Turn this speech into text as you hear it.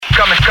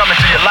coming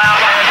to you loud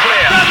and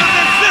clear. Brothers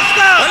and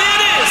sisters, what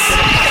it is?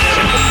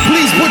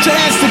 Please put your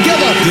hands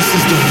together. This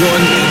is the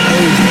one and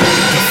only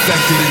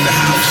Defected in the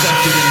House.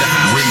 Defected in the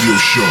House radio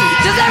show.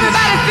 Does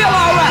everybody feel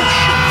all right?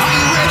 Are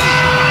you ready?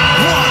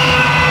 1,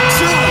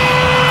 2,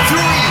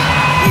 3.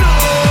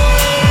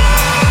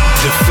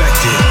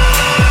 Defected.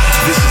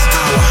 This is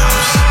our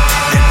house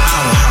and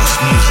our house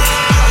music.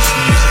 House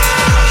music.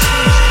 House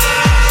music.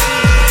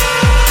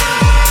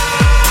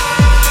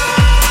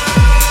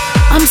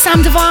 I'm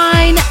Sam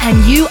Divine,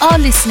 and you are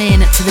listening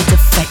to the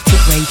Defected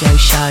Radio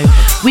Show.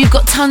 We've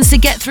got tons to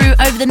get through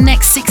over the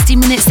next 60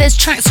 minutes. There's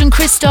tracks from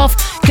Christoph,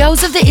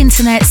 Girls of the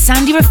Internet,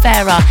 Sandy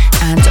Rafera,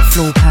 and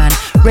Floorpan.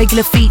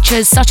 Regular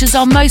features such as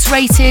our most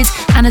rated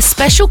and a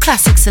special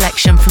classic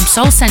selection from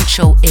Soul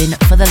Central in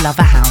For the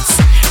Lover House.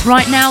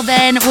 Right now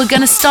then, we're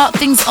going to start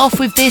things off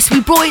with this.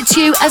 We brought it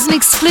to you as an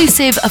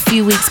exclusive a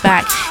few weeks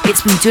back.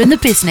 It's been doing the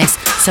business,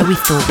 so we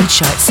thought we'd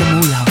show it some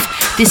more love.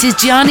 This is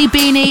Gianni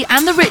Bini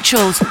and The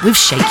Rituals with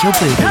Shake Your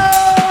Booty.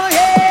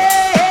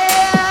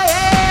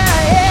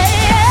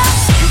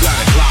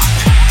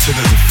 To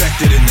the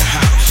Defected in the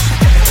House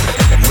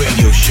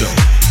radio show.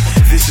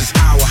 This is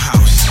our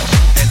house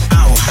and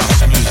our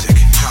house music.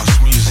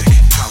 House music.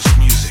 House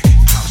music.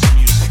 House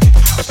music.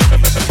 House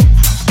music.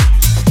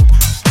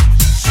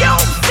 You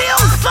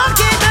feel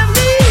funky to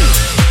me.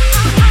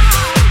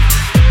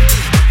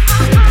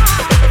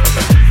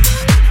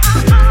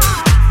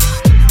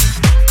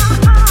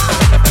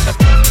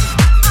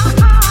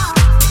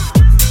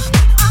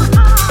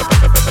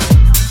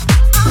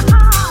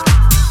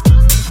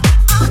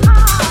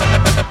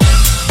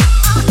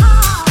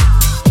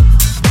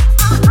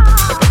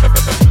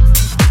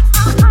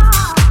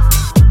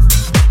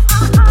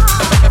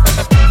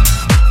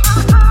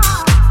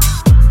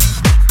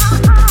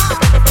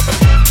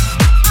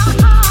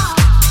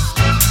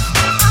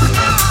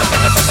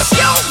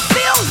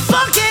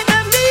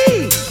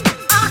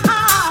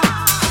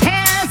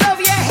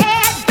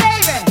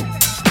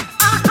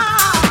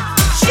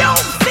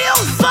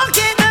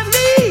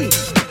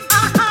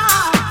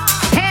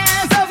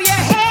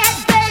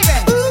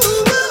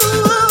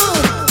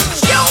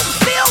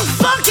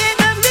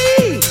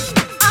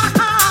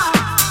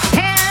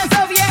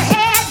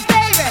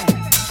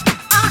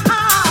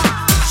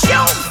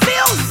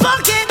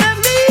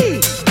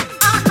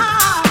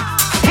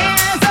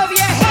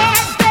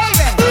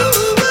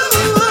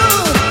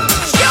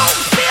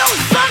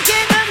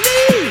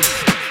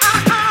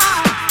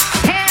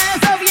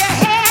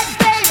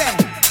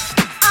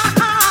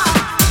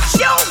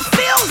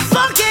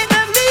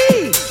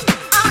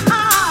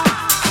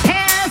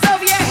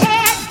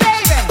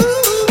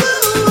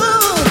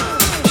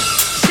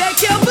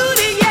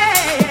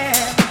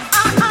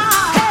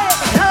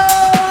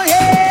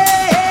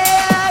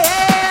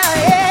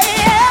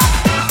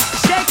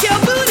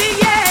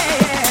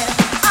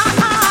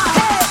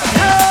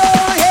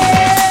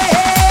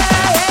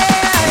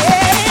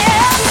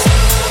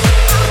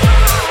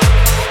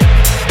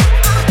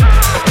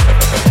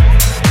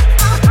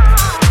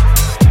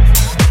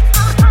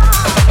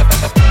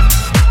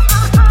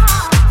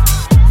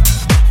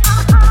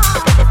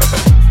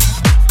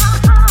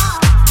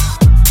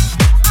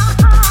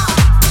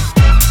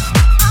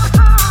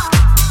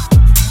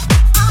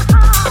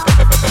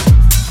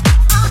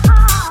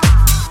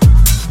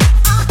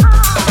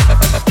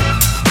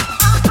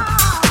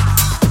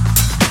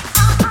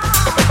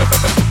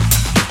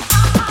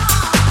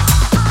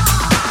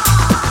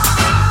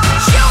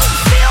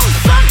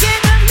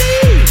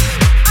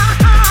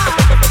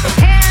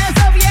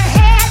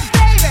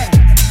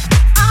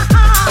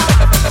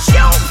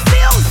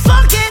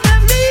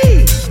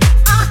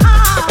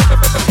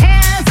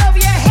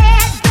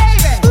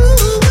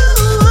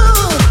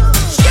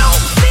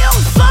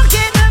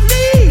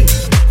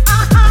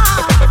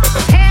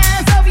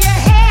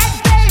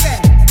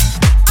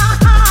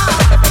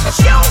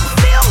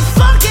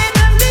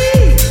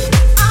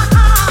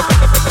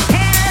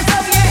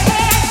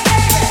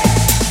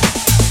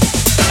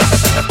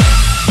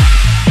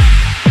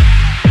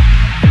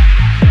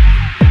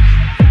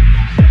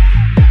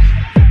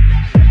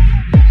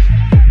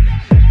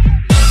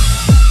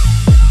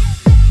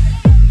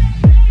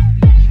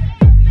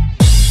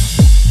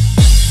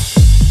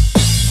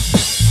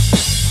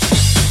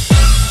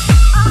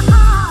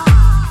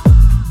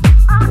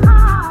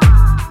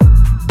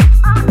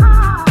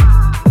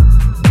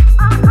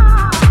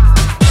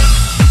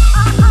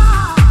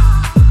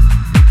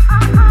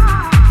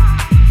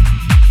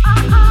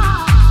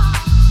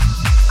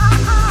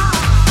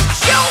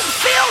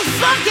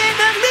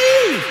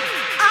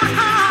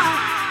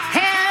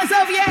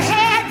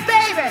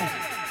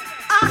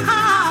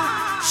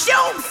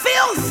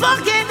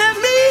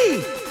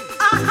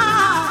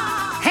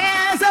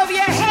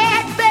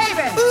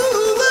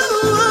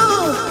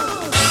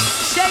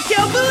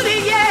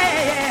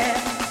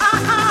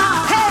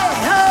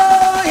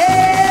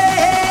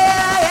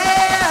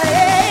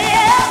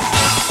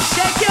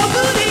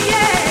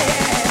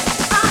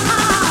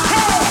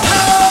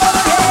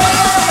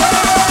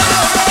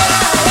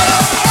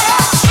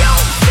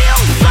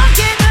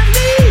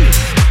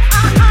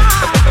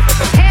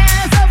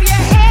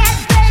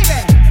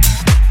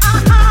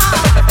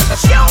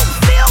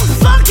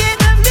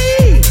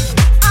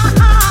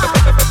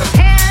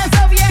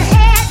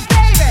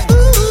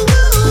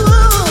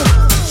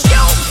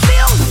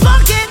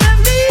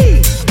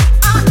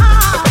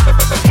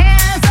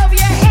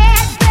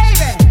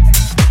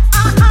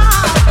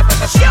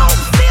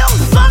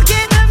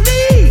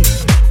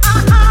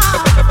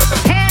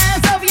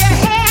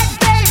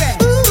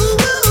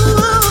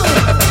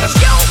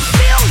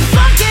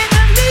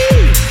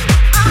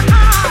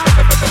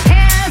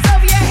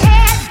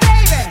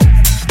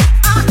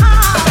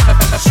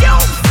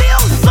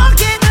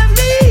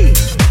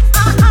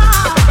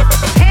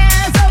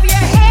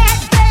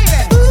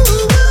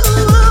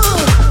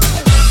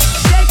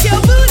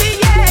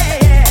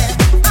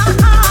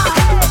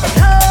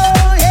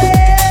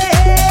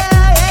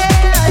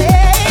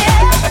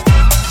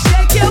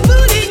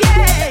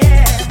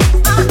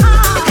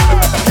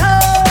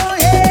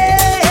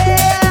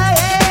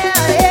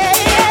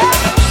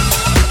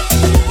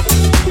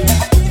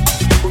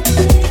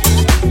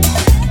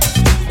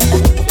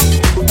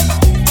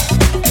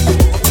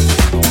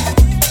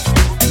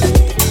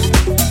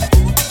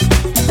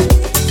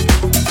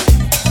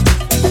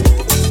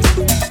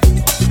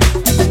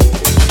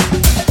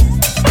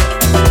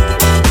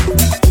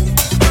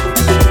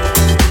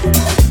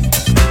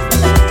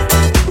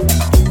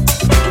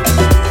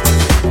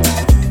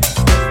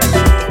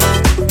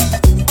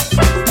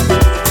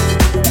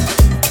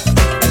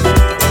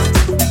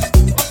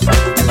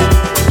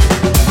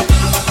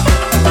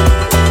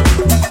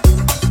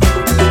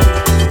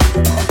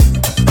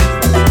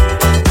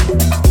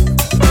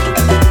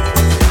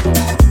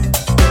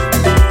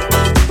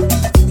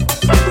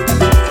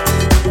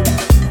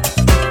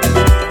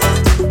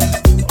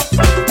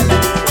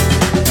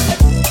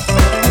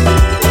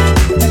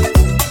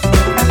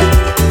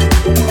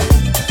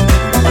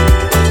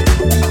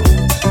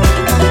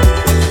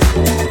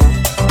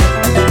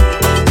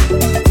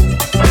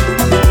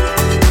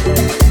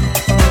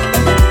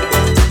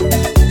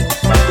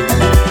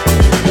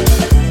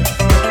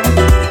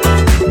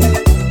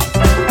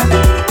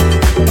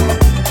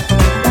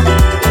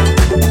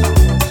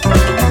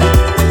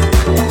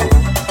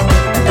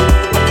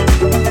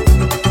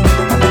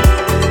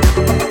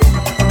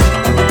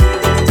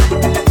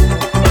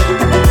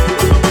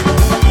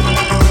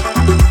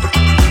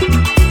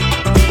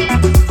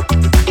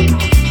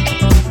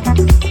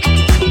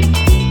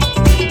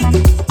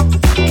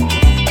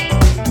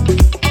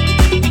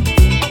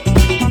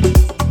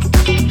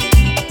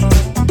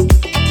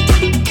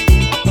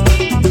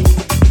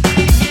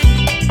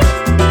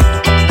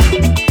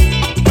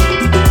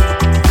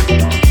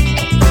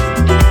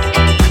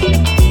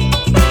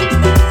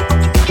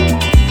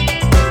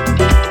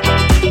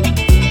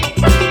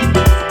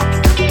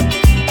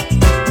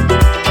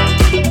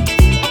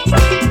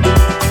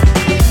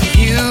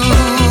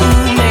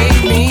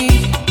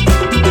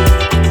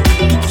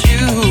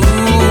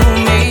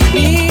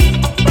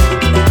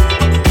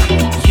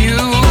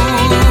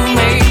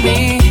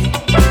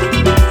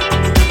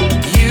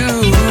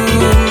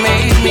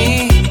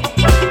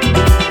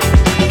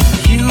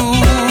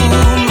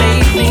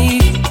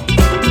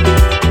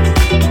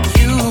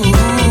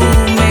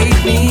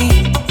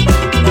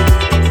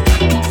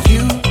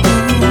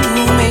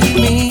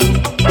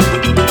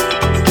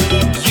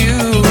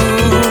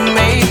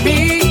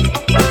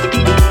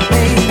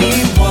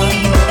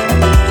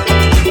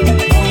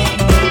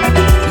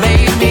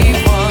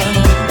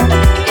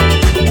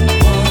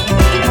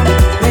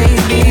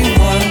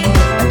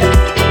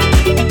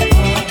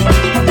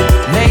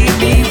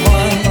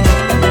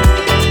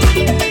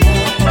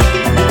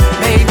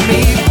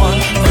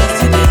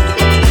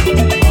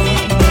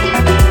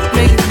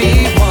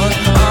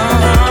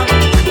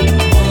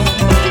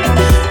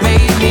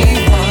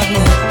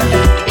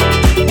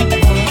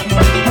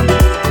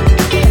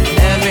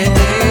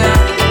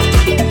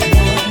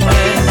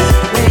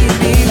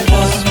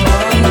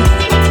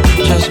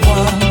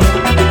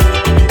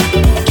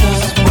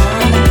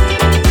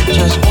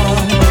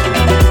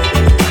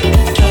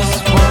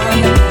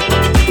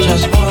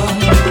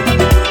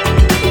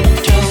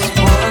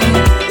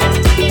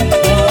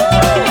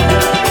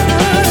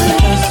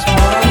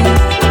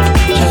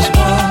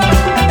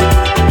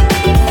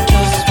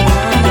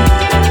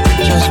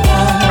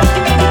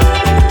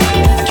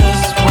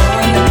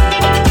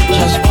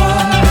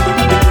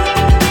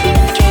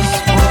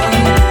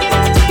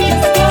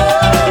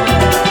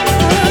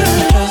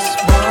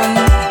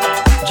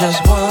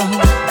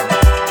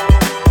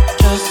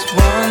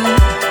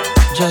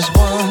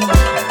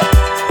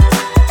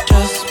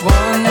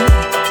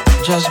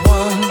 just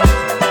one,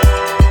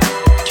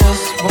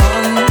 just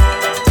one,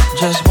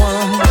 just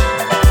one.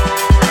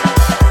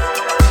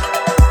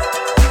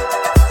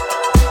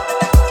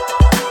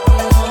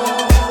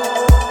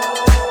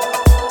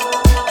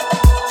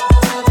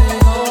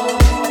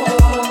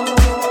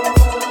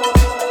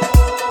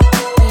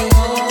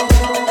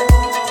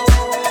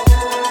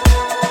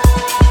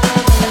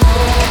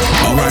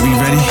 Alright, we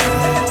ready?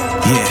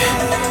 Yeah,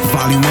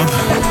 volume up.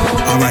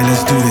 Alright,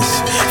 let's do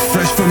this.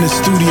 Fresh from the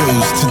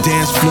studios to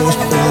dance floors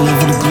all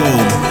over the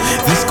globe.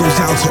 This goes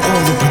out to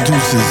all the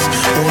producers,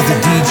 all the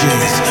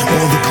DJs,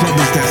 all the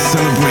clubbers that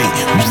celebrate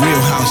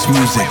real house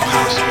music.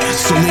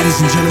 So ladies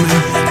and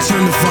gentlemen,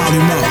 turn the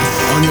volume up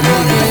on your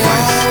mobile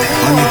device,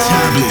 on your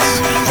tablets,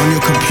 on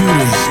your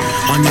computers,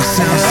 on your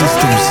sound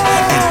systems,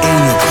 and in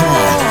your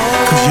car.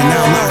 Cause you're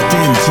now locked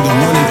in to the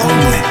one and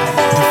only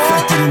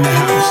Defected in the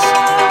House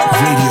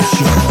radio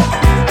show.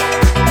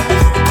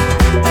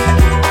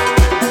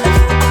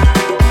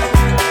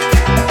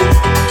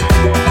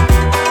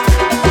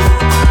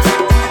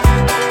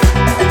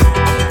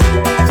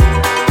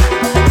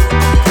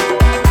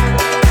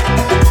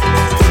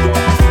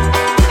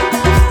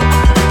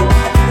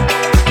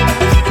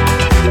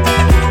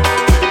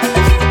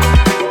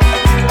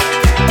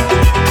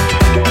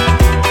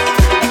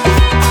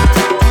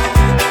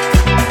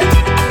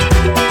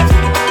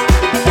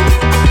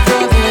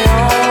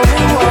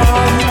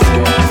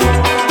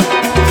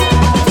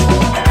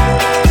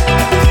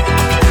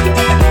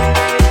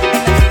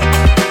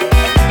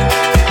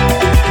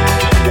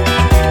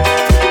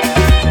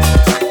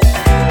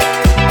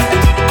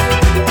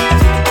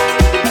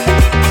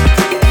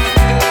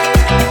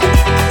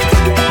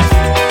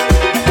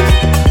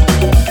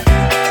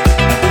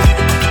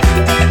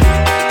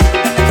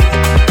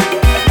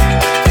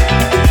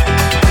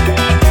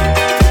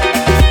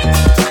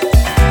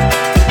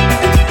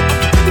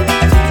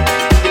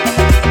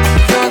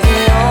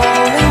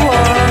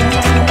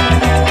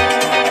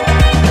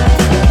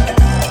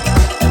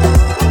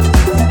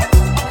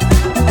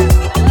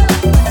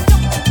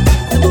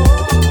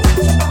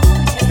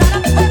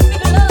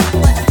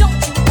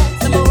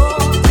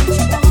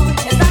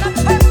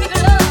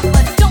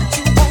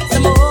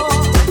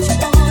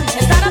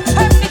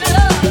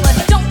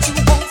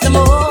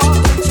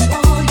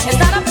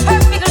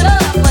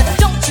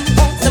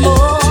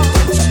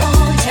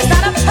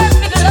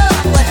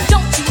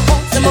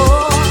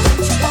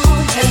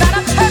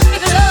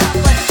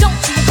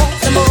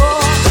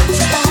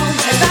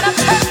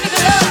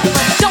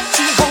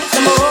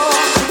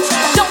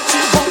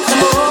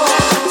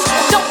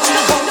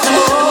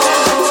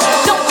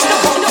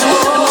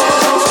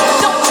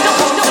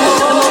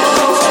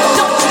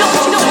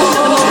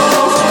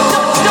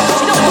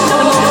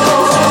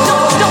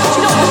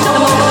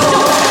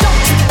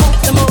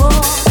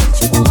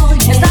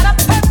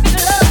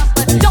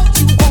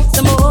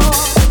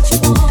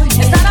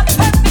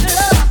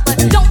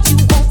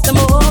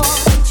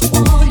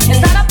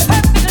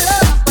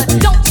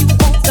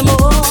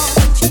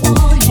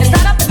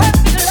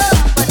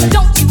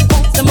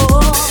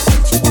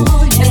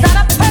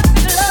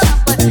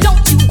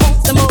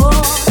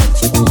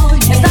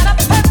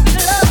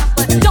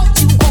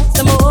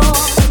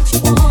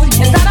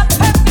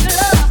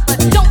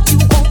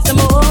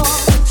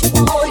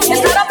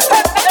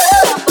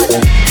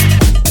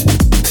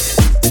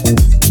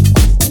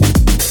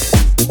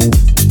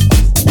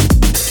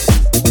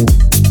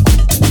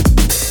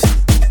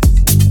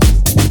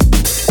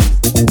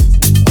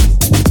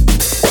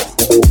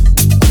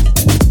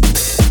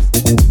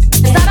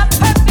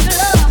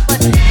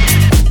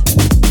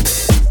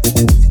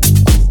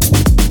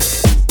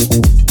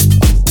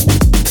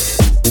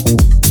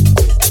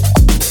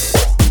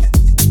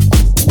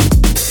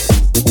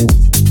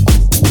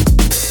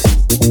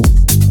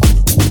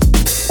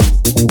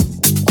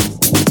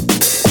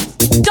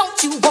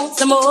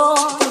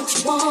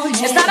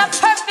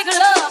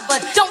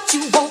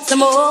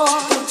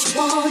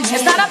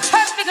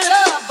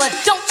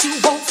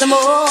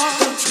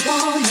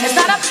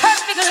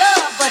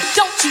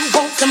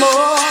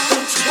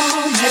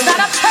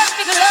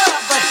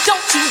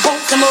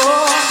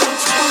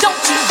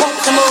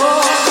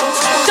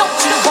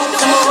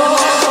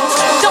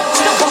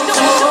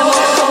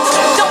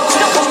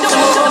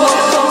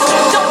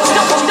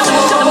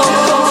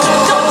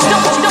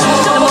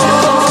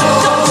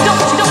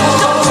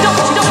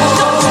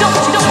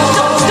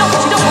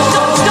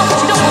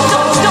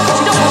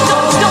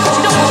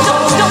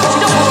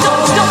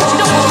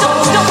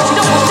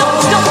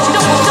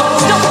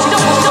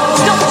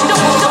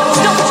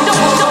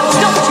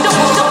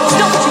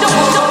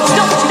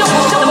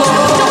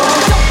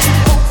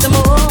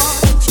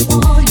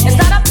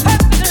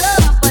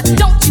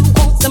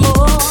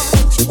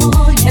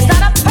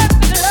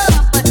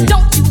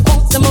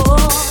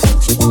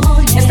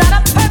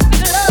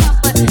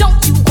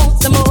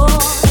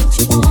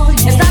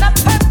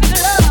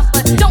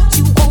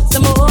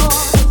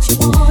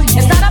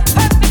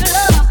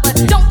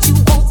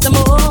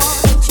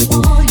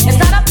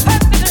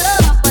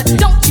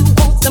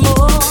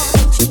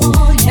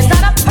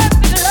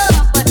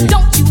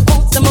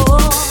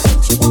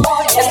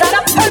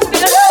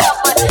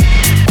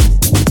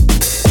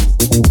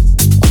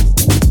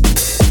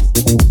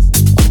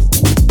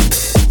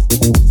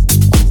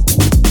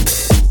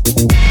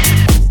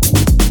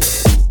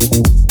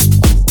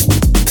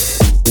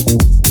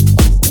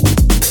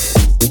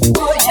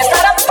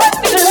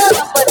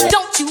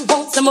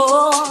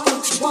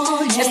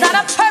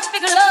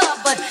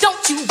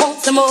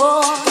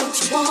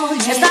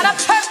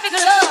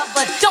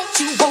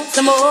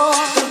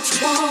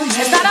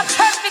 It's not a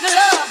perfect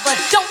love, but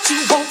don't you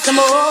want some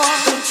more?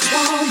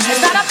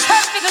 It's not a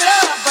perfect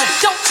love, but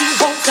don't you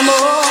want some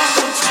more?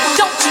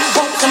 Don't you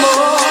want some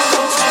more?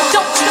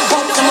 Don't you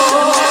want some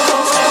more?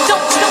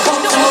 Don't you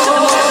want some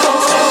more?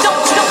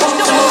 Don't you want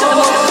some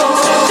more?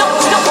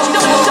 Don't you want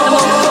some more?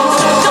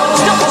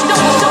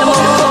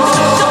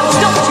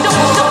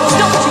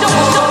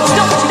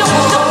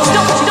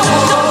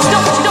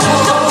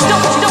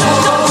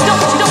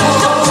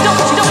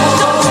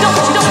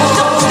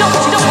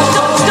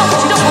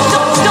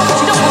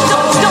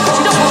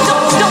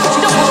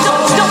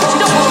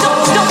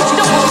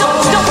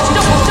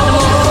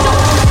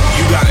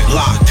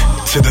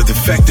 To the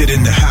Defected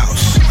in the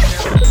House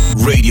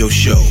radio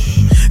show.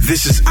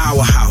 This is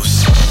our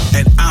house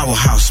and our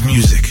house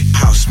music.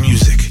 House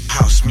music,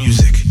 house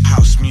music,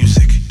 house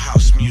music,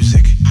 house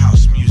music,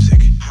 house music,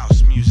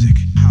 house music,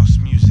 house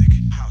music,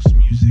 house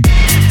music.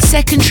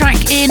 Second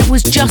track in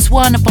was Just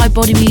One by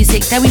Body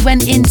Music. Then we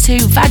went into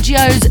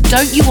Vaggio's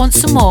Don't You Want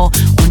Some More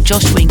on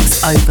Josh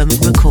Wink's Ovum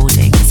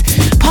Recordings.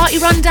 Party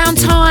rundown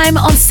time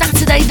on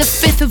Saturday the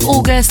 5th of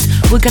August.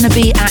 We're going to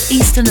be at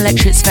Eastern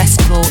Electrics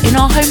Festival in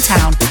our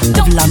hometown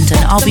of London.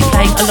 I'll be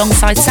playing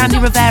alongside Sandy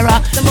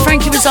Rivera,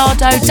 Frankie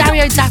Rosado,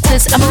 Dario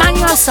Datus,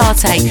 Emmanuel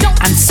Sarte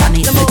and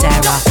Sunny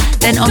Federa.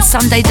 Then on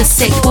Sunday the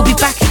 6th we'll be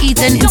back at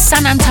Eden in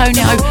San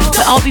Antonio,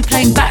 where I'll be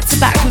playing back to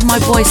back with my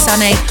boy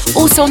Sunny.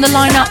 Also on the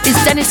lineup is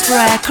Dennis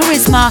Ferrer,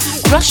 Charisma,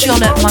 Rush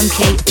Yollett,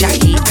 Monkey,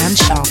 Jackie and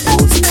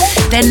Sharples.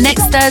 Then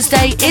next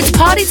Thursday it's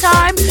party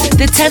time.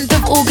 The 10th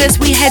of August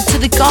we head to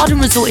the Garden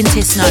Resort in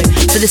Tisno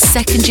for the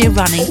second year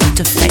running of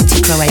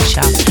Defected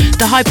Croatia.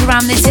 The hype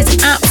around this is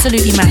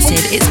absolutely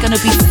massive. It's going to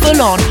be full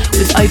on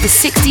with over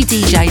 60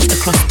 DJs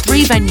across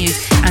 3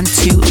 venues and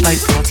 2 boat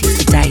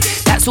parties a day.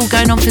 That's all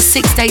going on for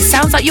 6 days.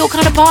 Sounds like your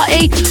kind of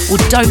party? Well,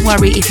 don't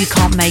worry if you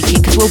can't make it,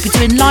 because we'll be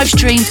doing live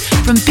streams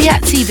from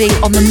Biat TV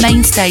on the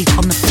main stage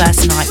on the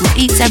first night with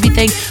Eats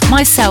Everything,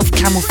 myself,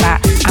 Camel Fat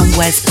and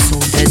Wes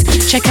Saunders.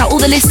 Check out all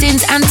the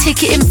listings and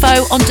ticket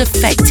info on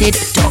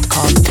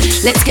defected.com.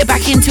 Let's get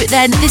back into it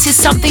then. This is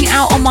something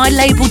out on my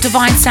label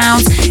Divine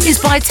Sounds. It's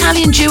by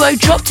Italian duo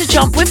Drop to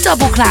Jump with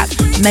Double Clap.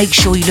 Make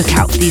sure you look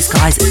out for these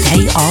guys.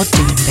 They are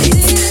doing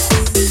bits.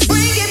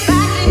 Bring it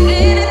back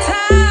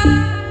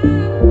anytime.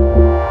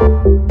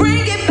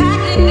 Bring it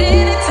back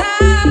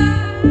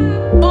anytime.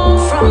 Born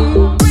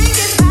from. Bring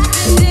it back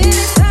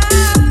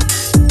anytime.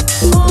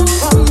 Born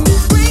from.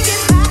 Bring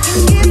it back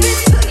and give it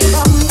to you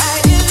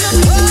right in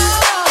the club.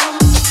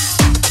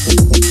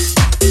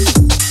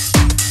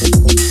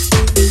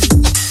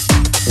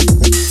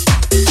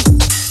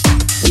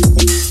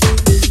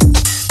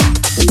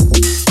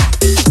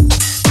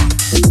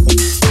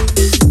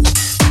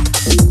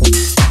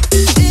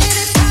 Yeah.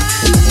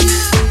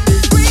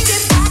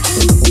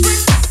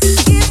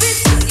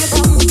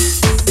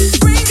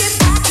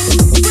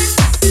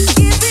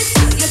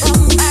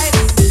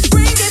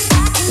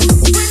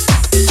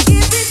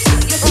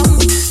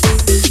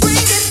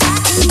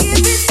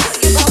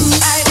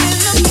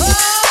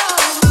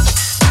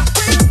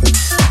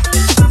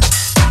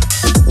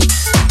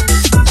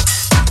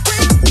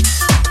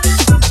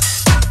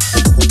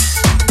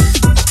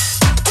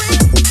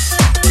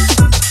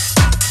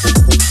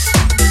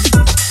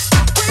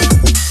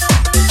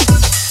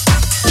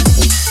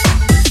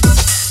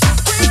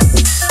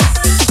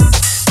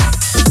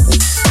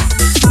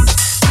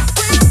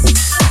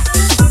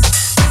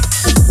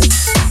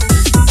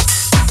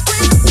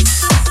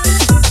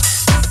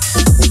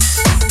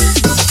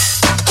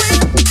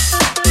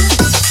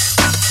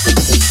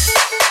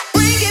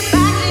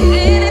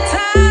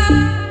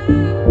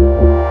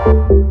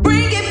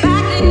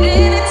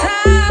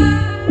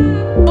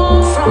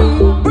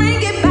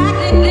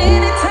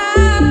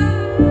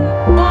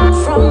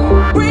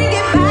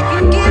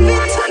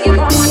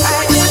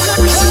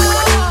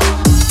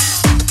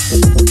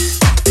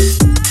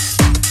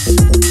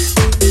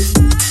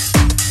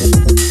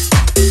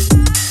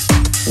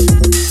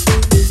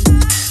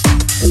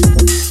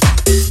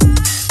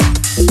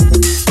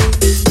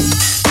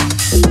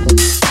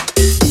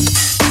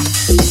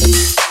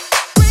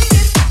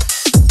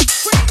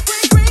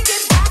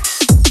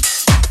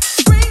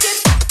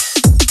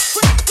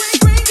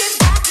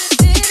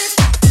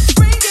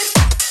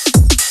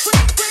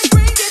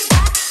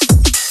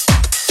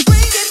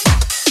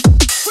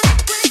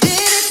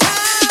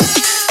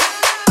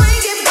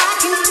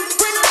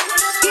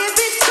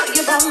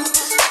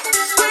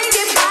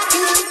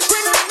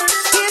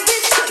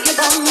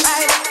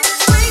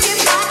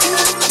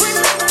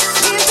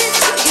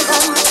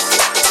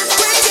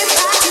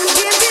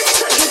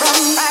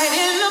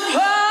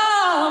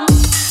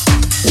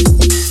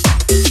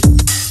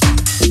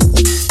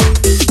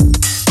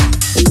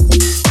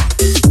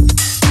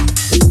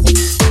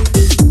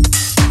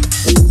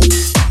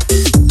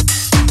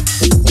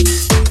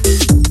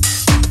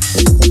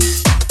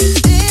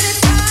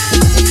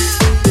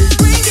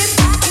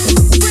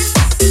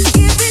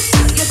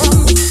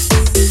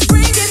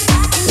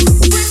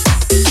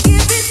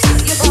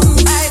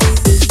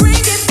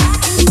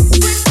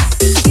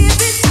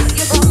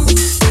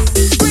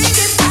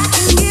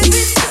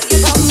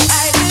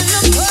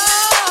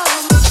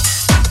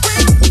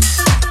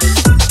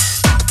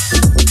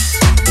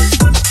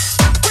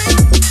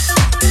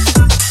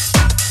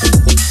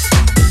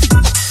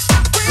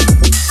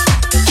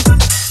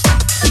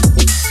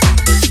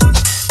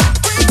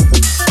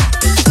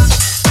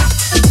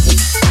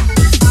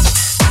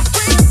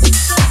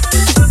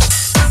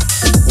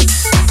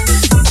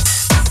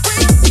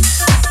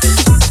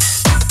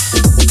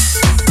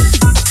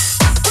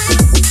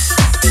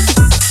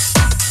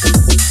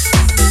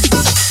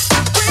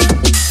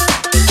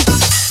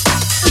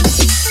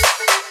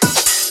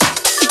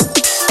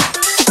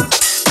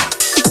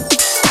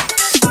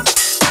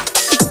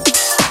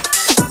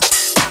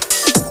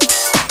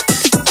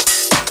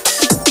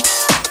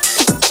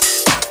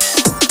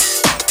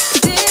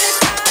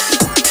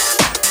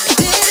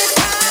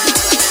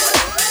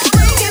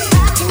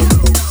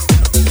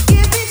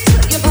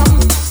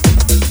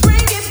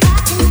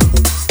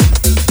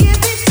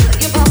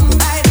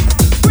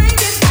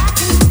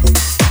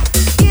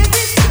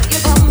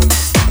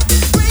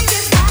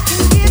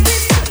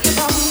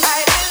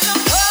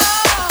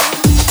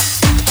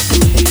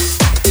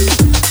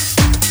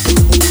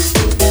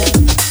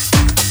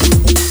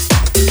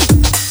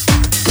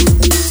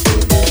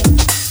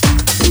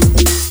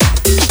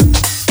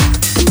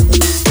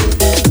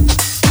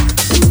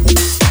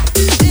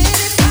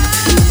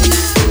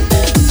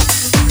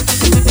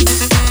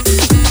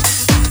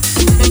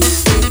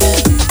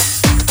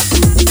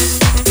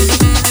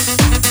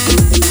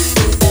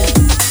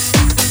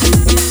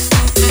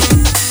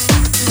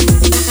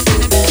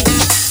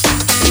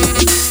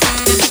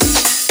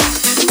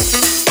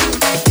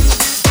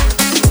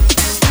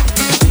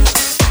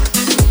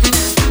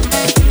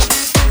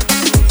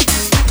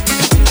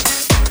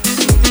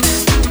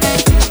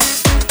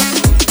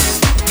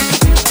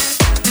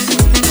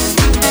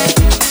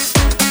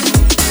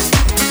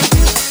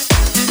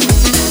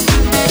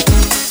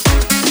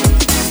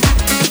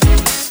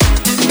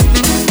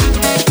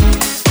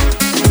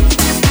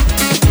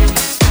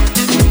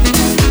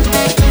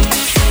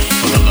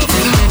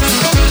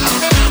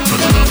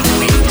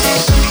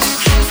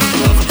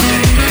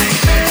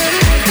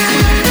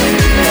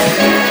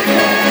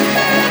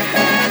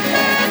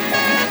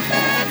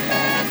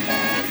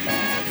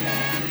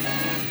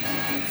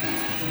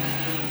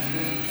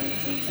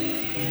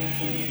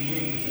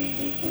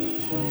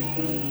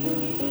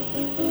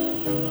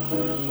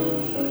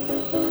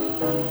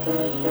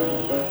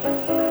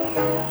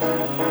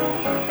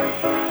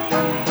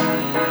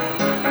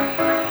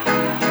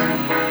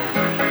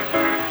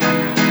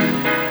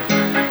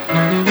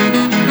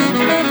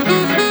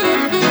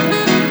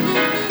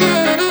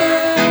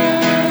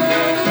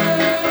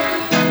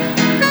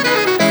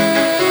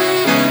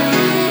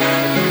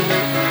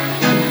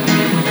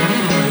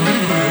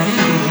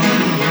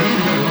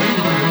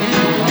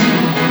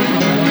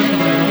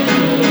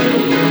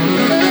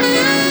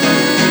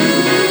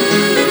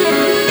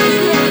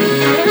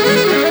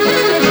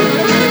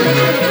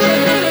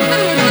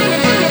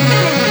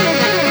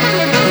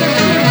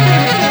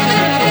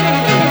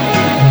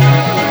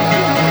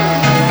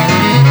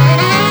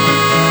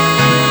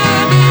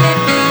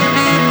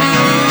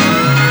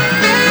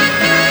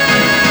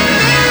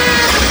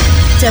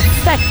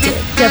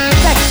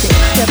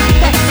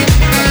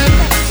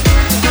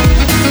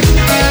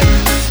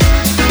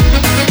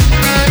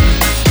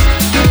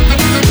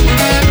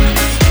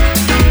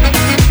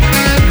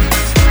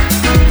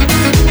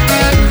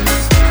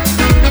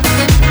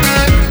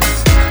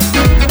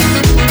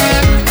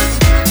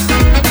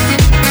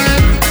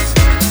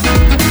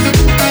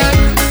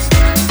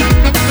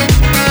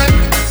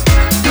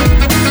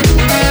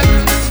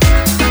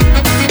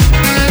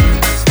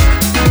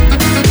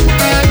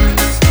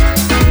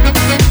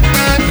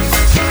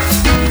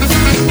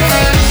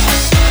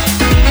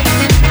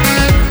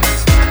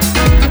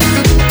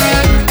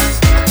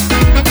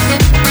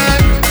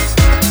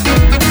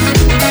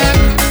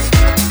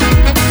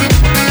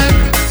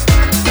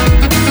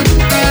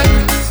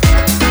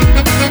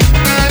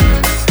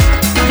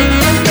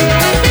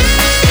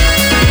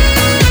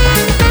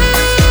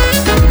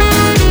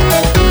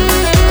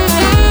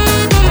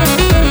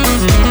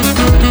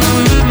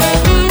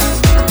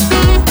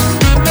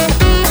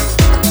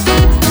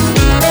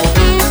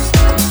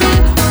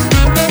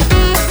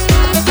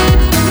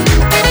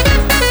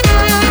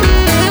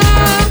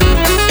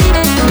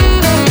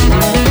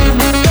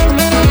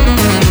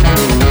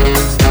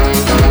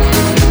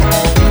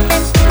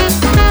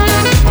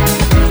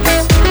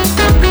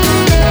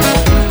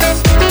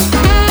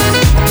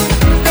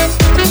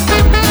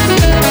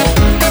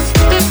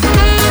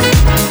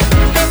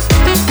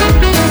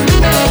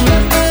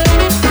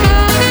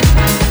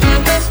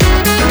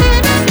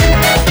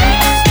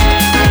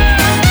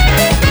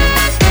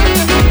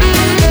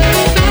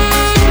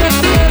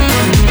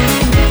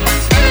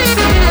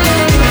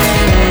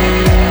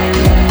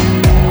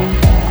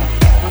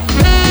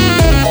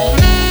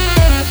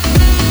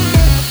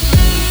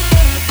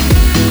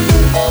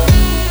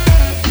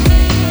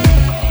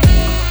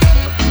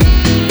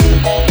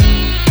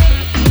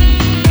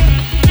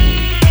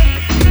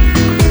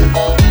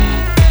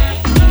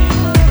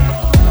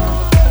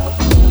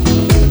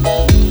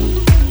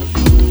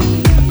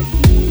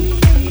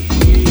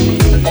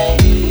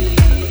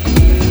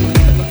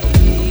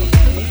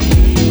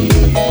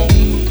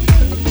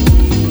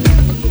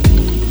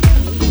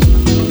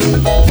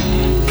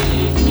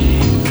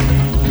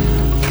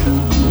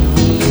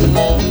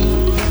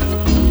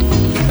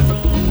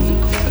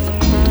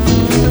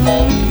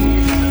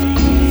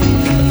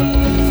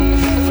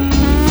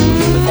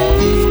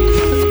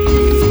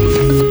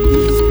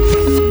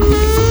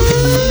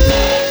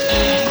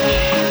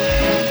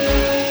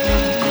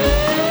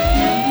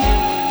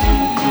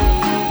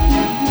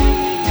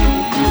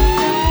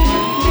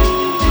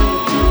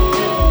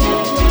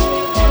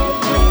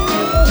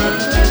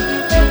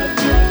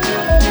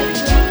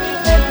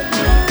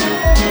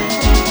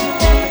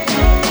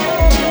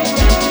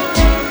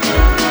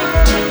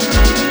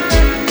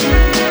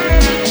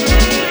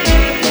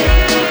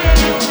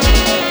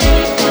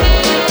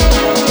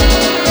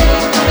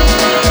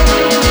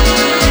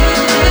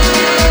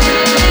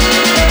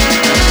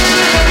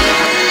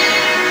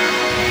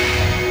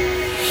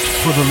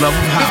 for the love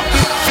of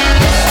house.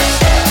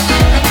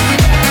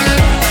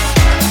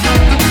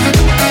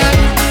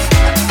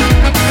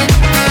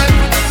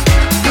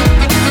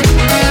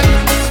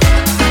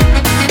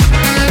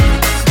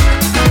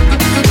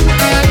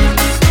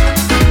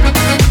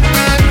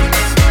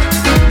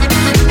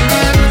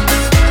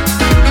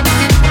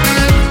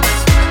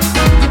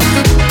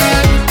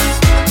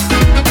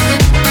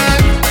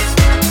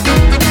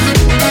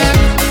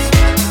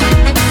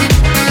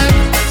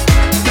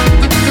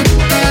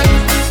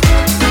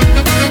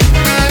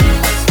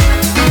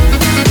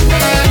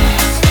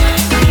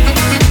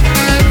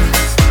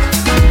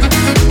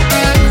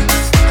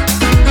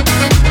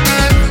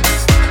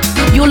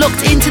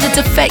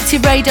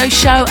 Defected Radio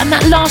Show, and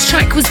that last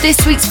track was this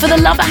week's For the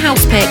Lover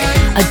House pick,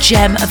 a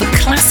gem of a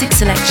classic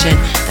selection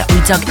that we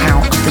dug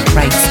out of the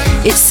crates.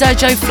 It's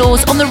Sergio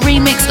Flores on the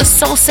remix of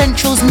Soul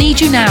Central's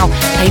Need You Now,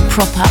 a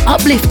proper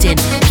uplifting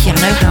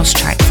piano house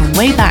track from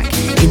way back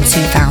in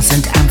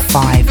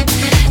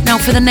 2005. Now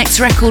for the next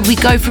record, we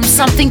go from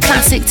something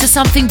classic to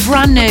something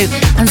brand new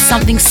and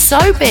something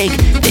so big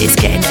that it's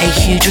getting a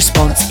huge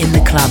response in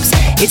the clubs.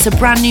 It's a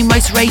brand new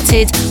Most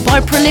Rated by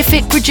a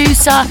prolific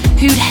producer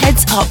who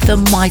heads up the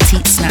mighty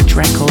Snatch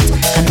Records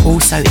and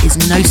also is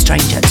no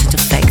stranger to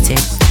Defected.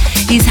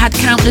 He's had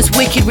countless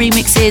wicked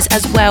remixes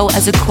as well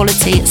as a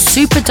quality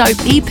super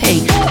dope EP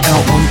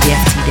out on the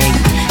FTD.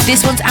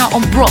 This one's out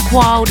on Brock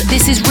Wild.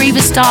 This is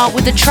Reva Star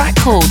with a track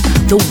called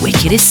The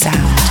Wickedest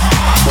Sound.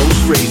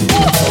 Most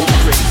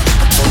rated.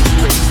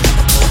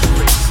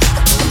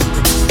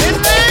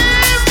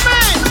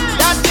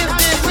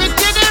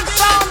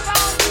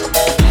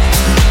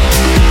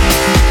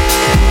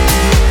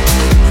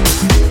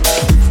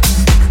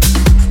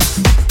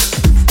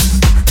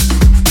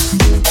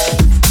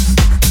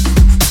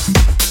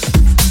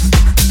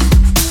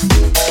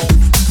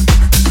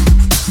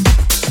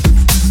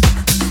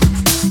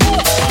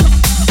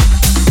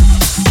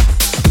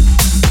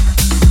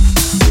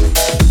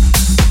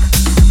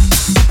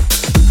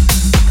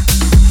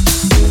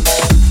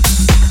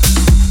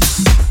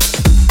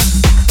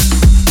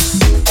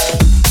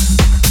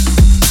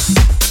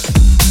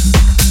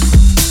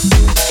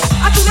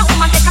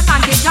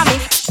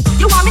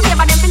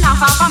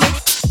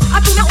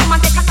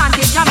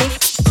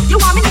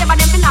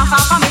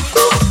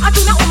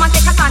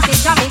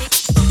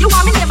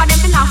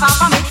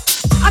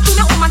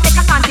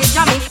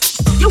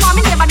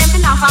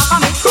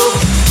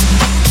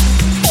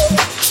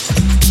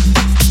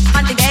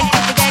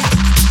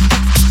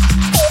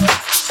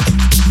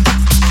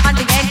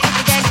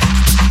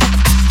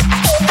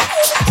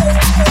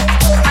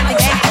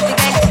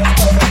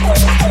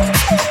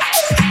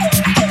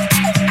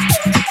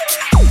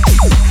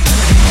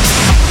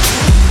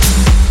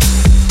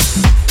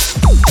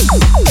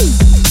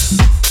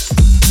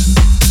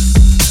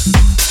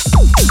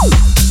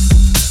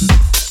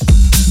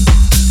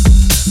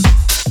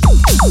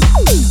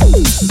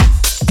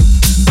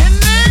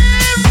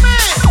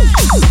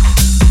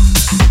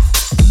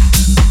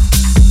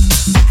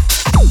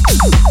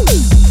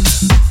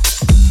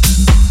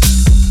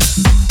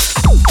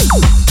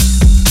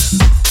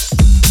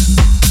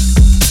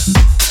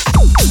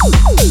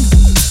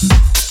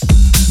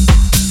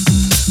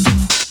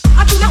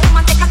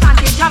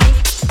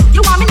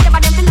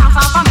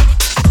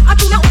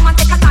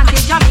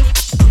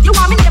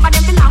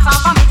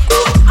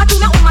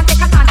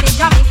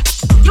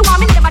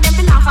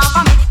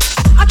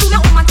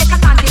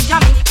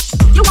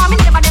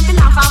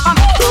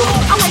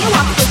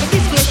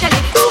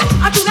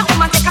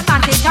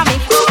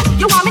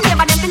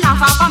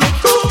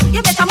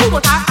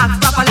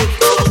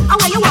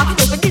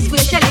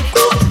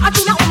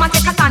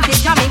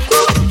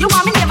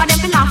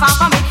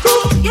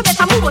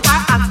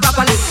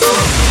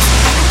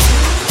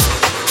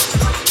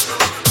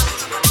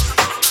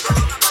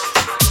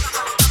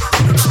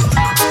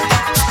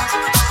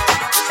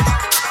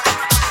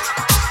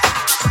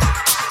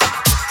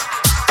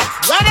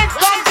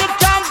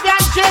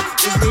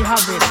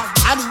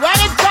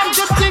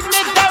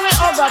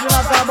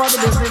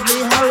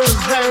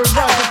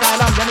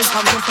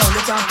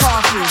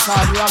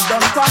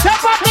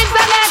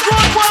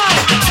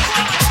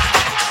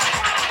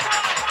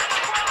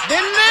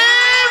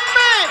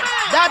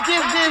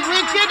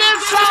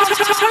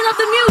 Turn up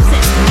the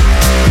music.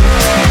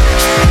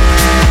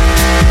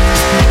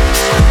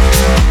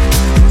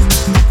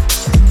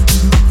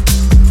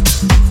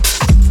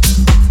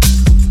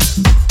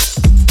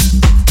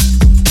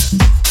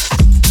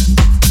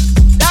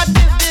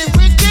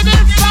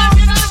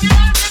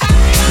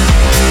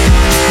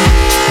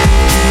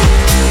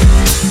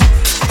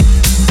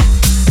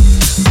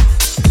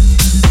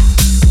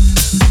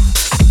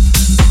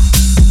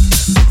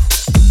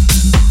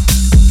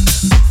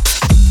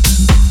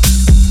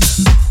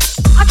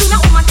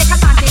 Una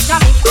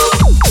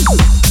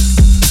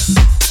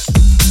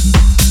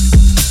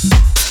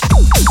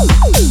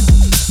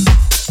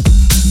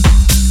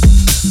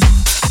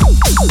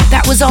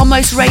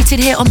most rated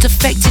here on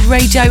Defected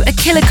Radio, a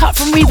killer cut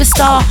from Reba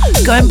Star,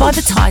 going by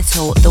the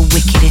title, The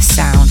Wickedest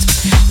Sound.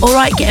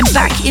 Alright, getting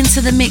back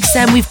into the mix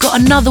then, we've got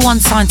another one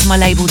signed to my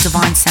label,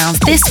 Divine Sounds.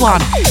 This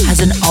one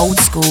has an old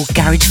school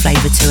garage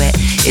flavour to it.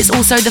 It's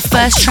also the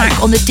first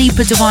track on the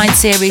Deeper Divine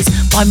series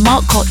by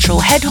Mark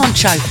Cottrell, head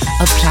honcho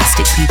of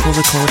Plastic People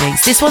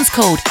Recordings. This one's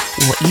called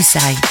What You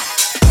Say.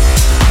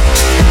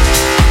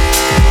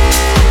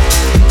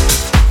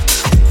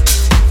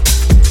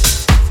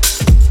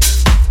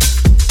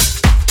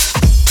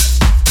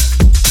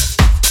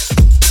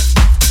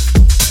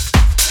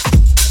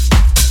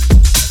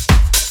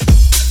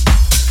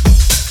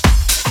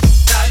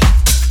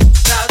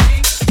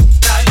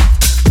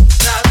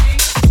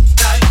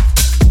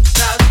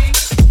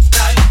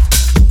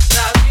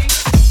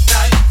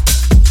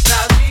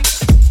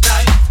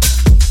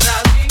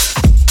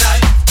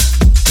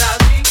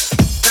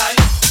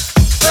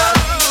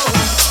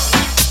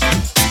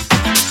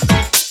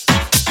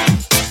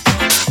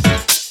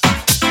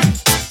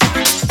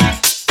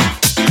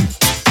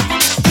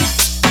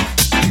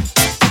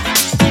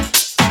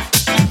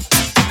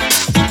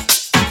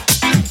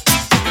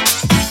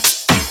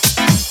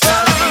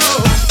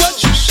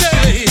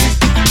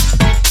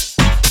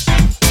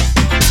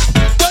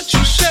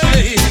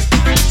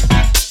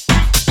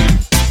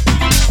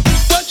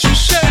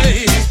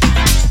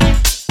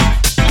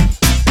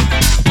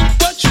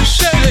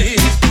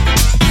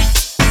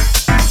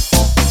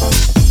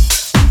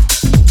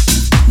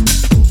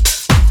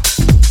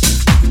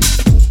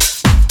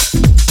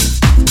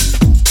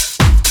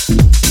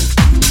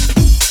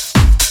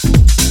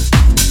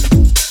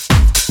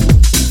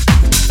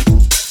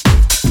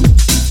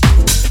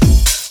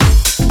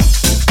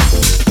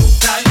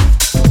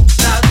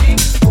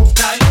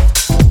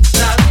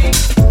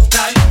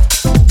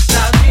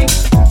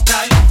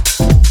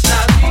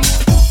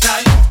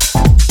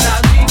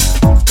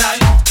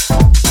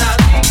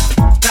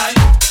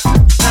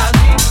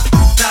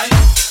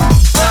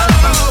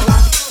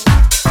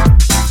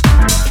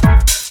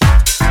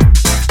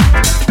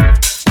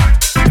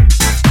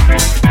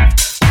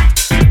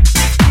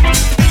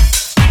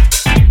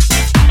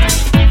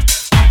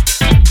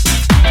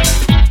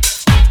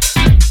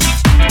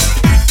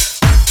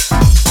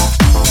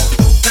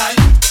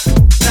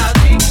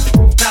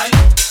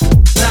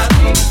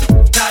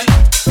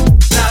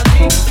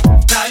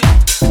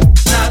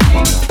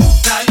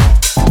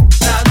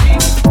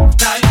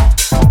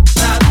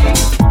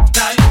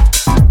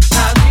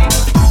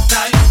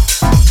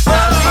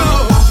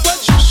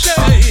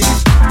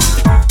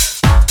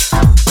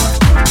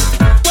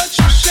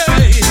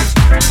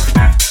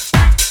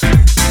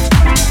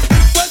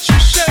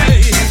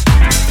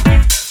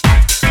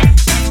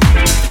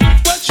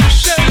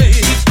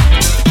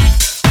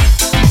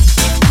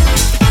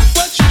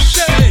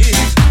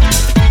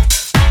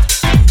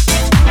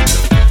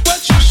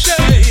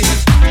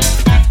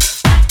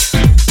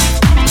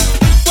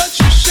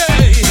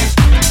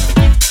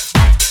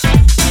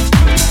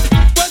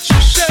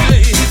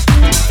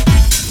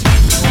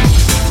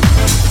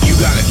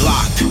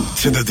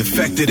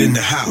 In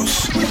the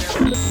house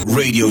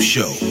radio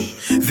show.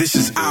 This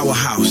is our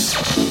house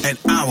and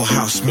our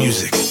house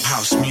music.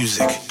 House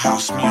music.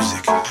 House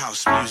music.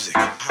 House music.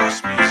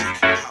 House music.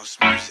 House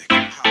music.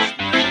 House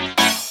music.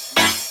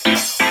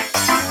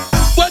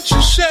 What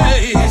you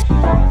say?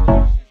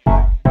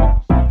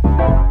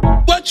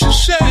 What you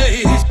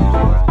say?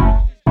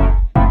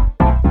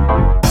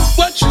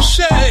 What you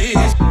say?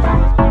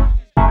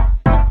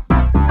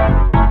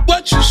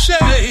 What you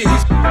say?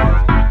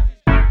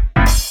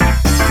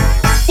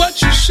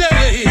 What you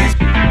say?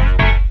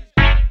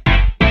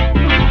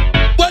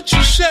 What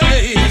you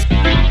say?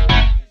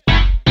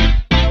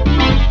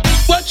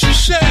 What you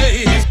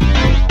say?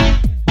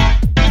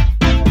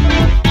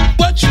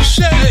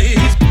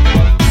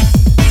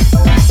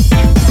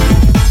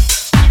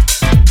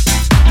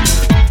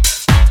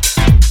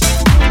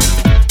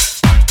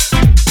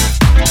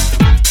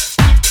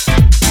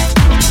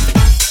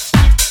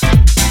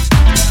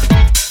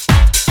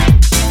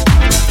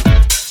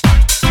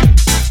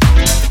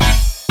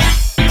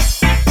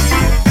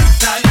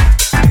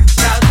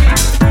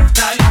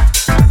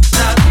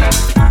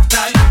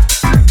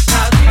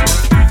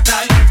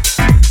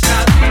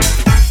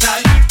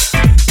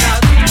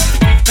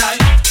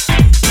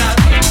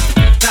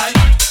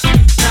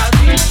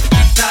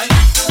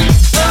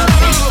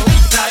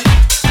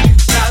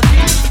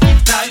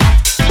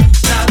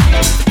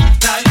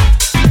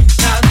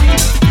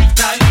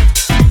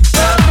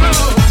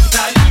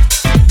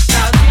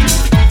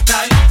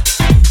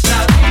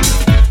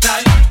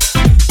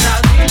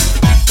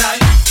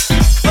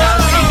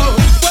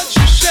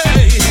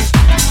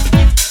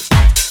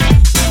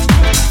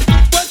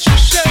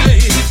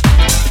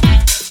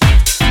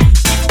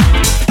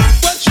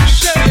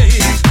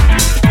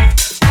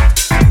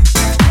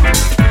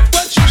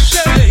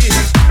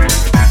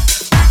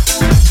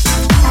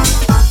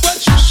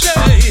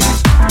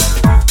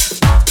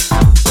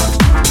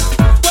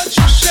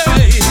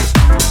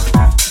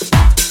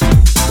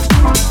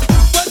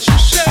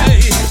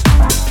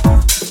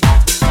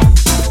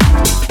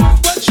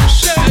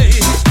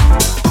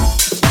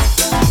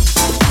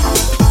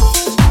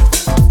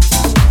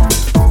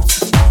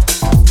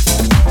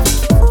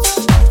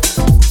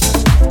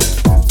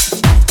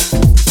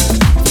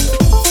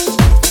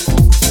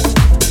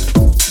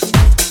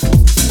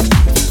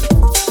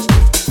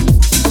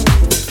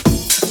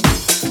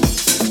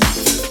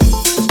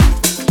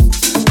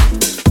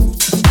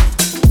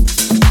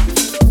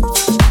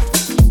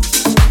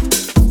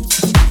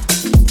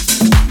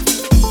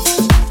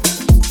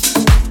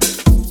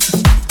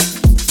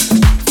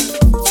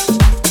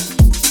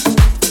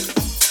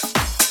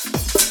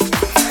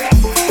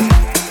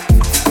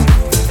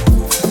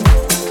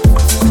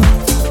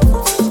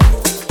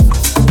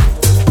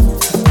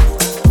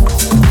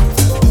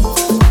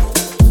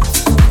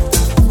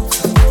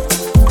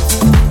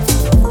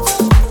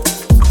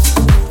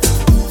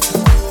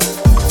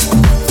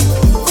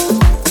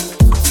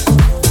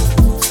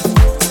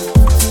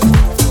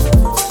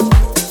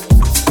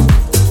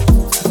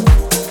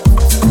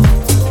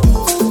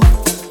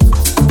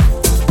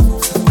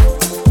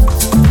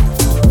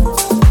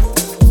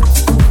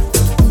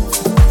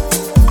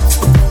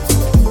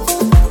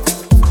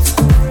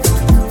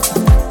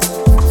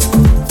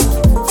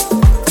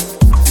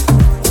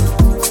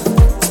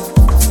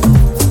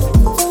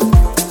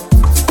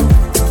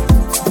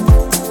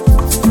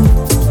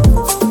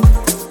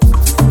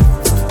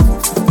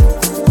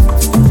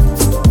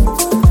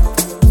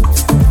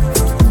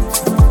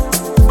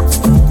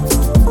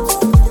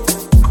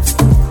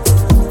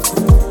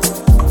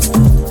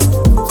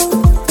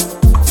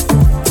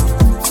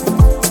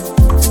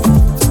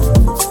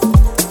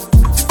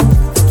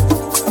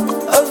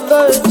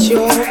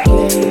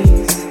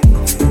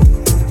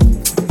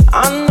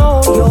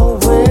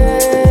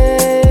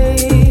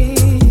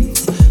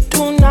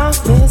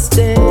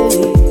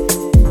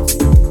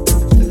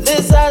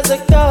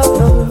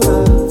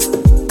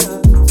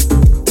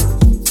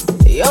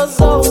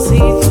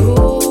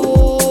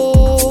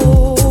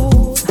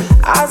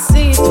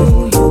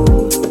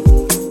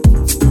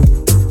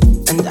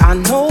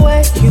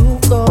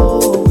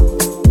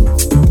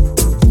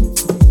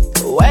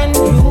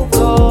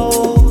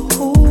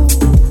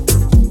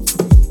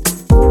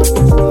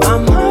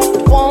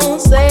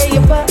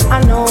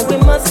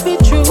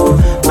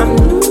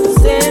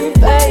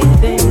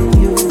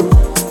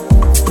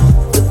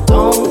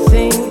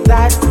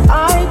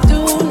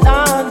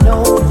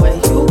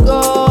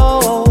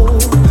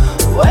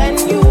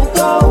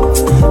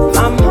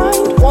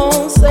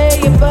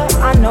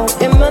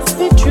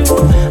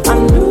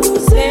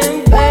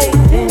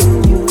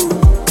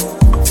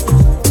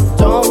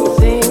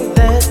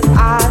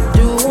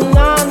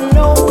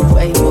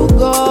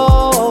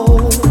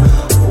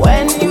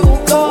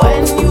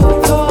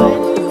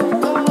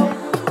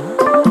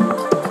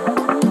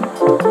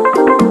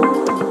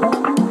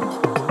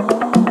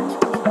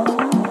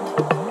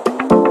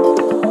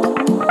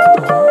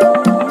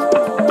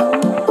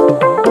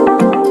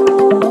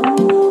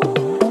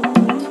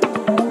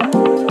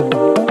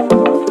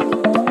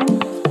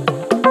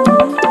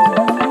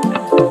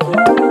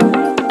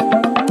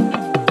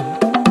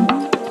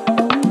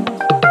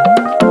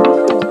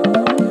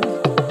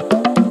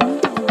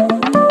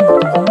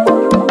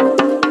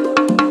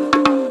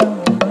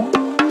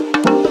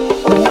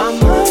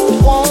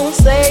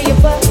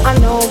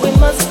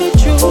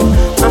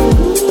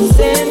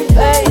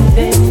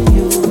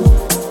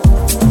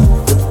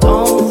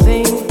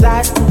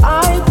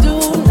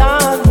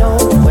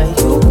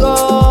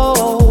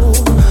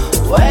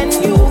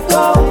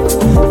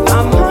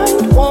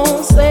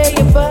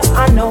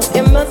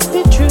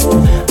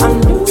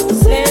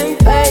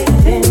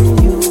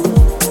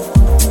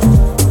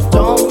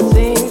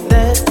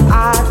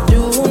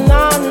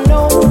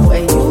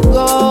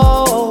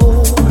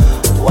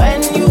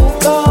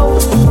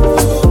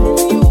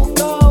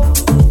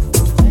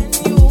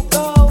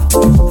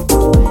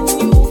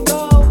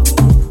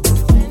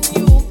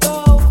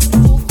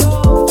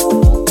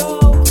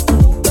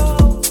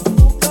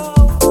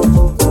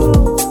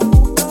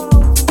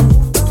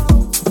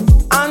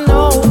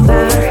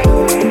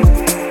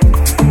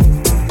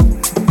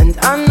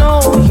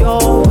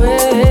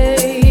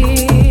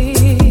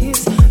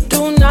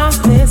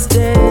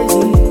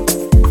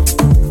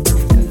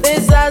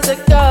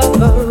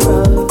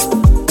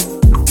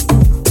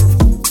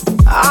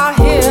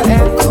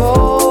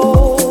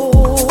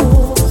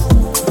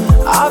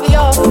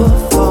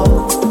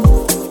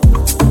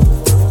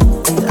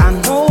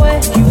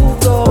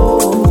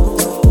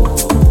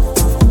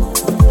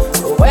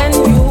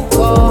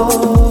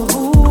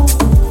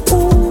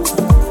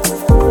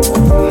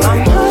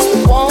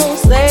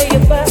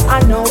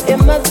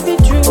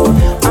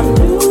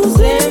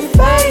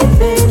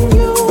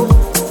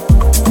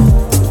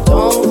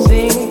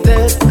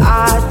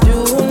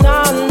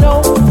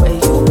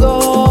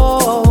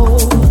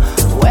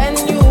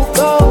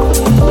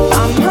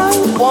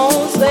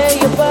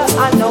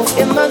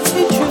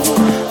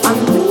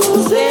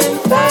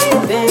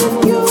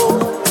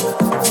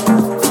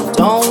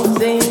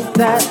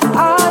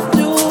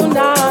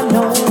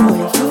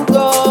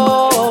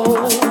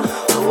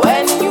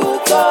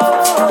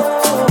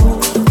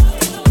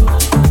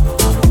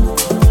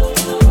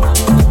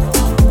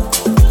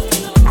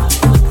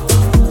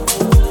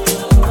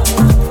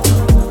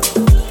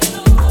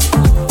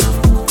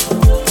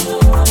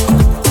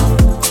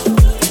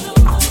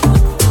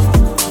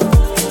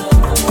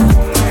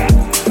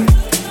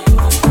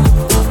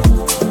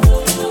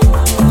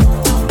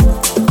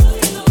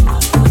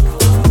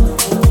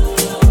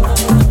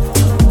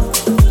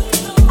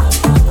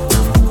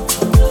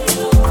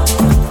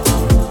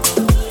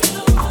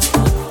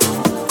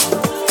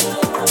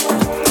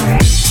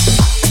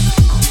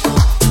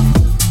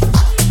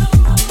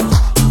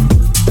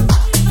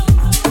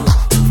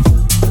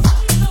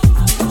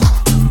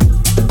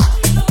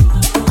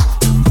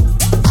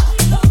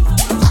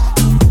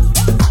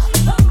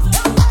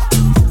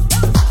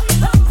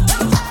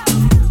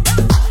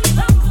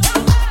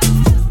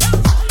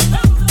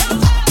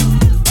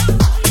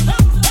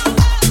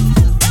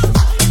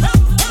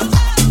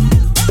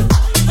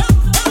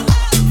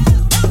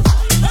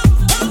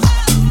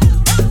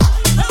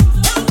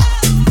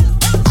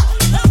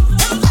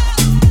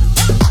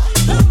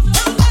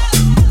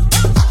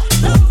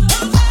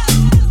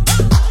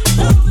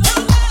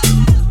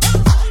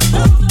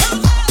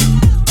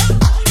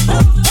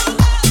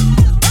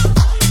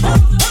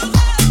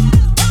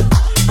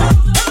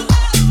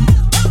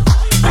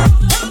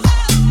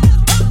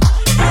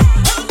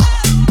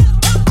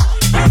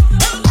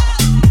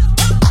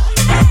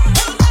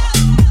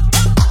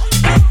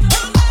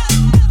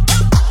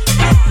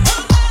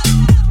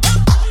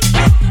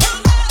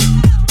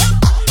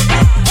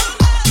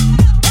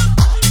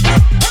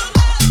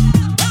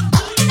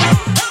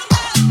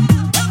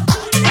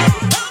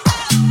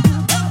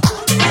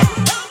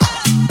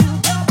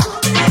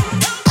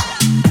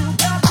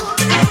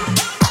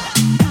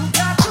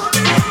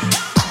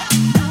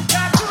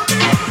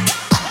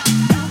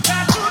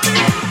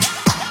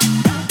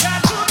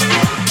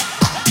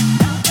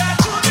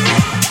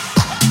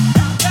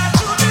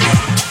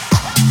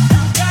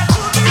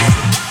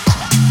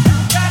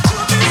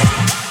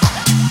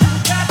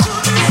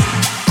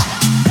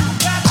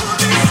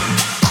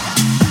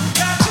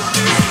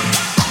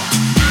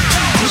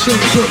 Show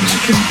us what you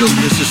can do.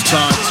 This is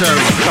Todd Terry.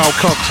 Carl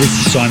Cox. This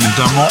is Simon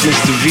Dunlop.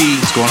 Mr. V.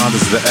 What's going on?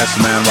 This is the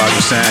S-Man,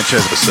 Roger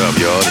Sanchez. What's up,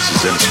 y'all? This is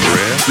Dennis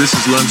Ferrer. This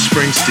is Lund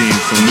Springsteen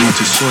from Mood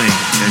to Swing,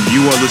 and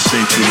you are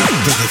listening to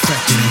The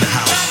Defected in the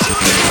House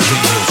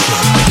radio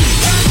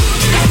show.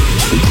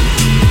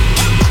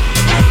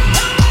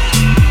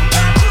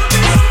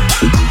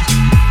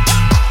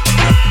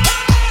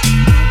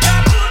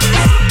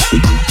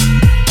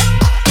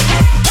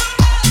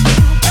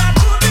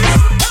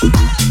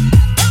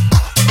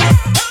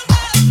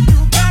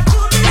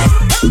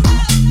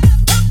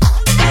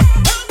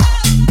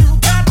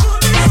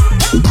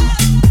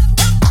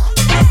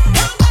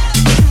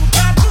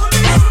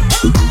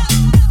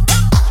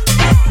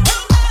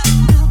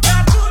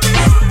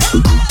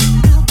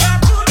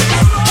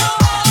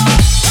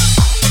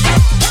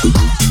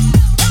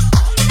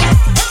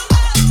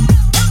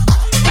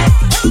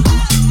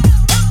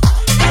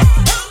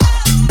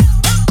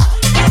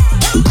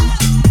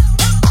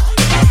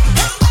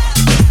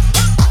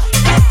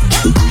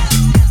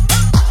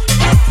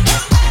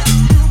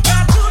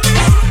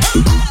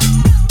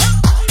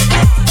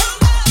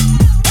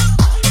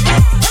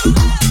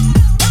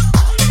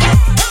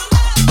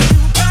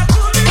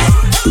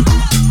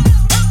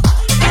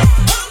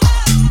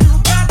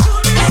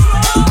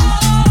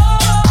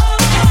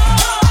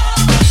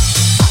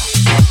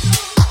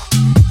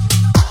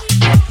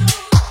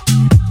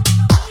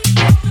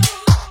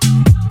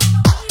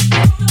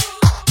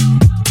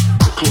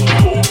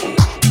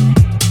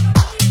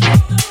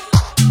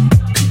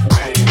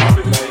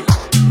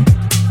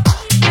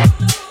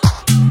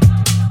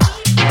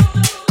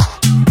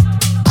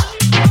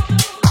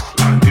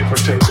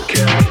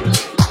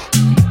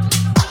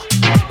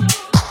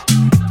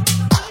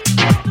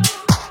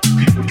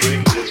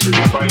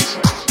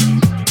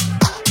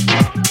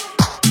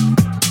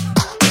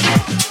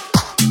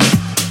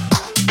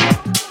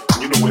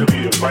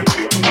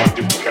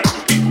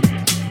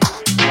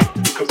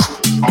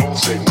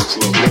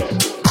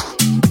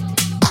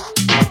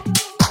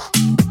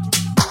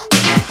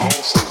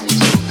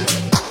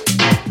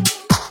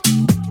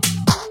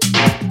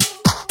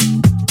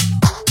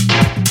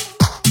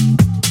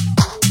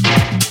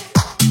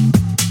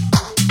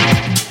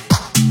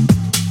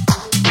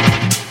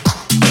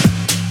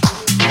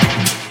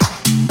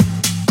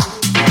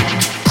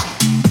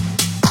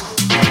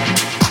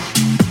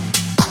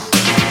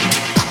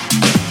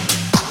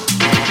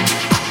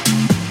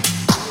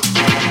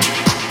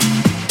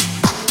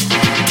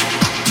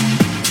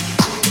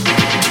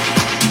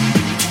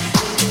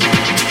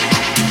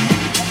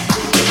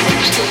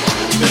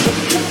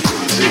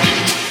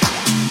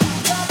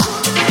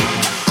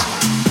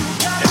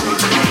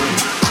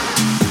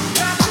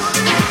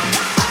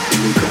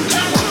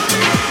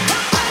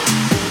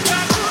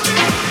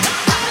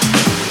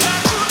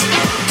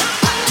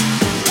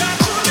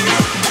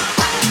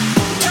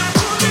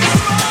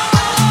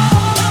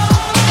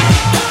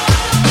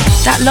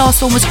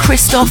 Last one was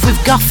Christoph with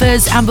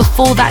Guffers, and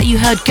before that you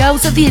heard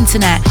Girls of the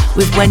Internet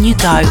with When You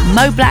Go,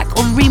 Mo Black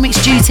on remix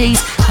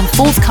duties, and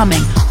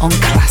forthcoming on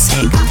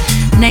Classic.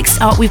 Next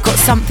up we've got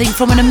something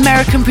from an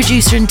American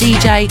producer and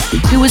DJ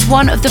who was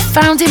one of the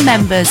founding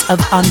members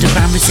of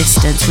Underground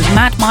Resistance with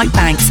Mad Mike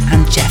Banks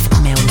and Jeff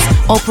Mills.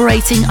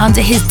 Operating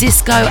under his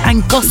disco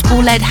and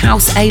gospel-led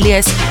house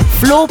alias,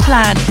 Floor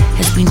Plan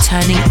has been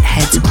turning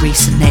heads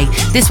recently.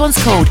 This one's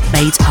called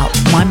Made Up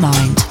My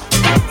Mind.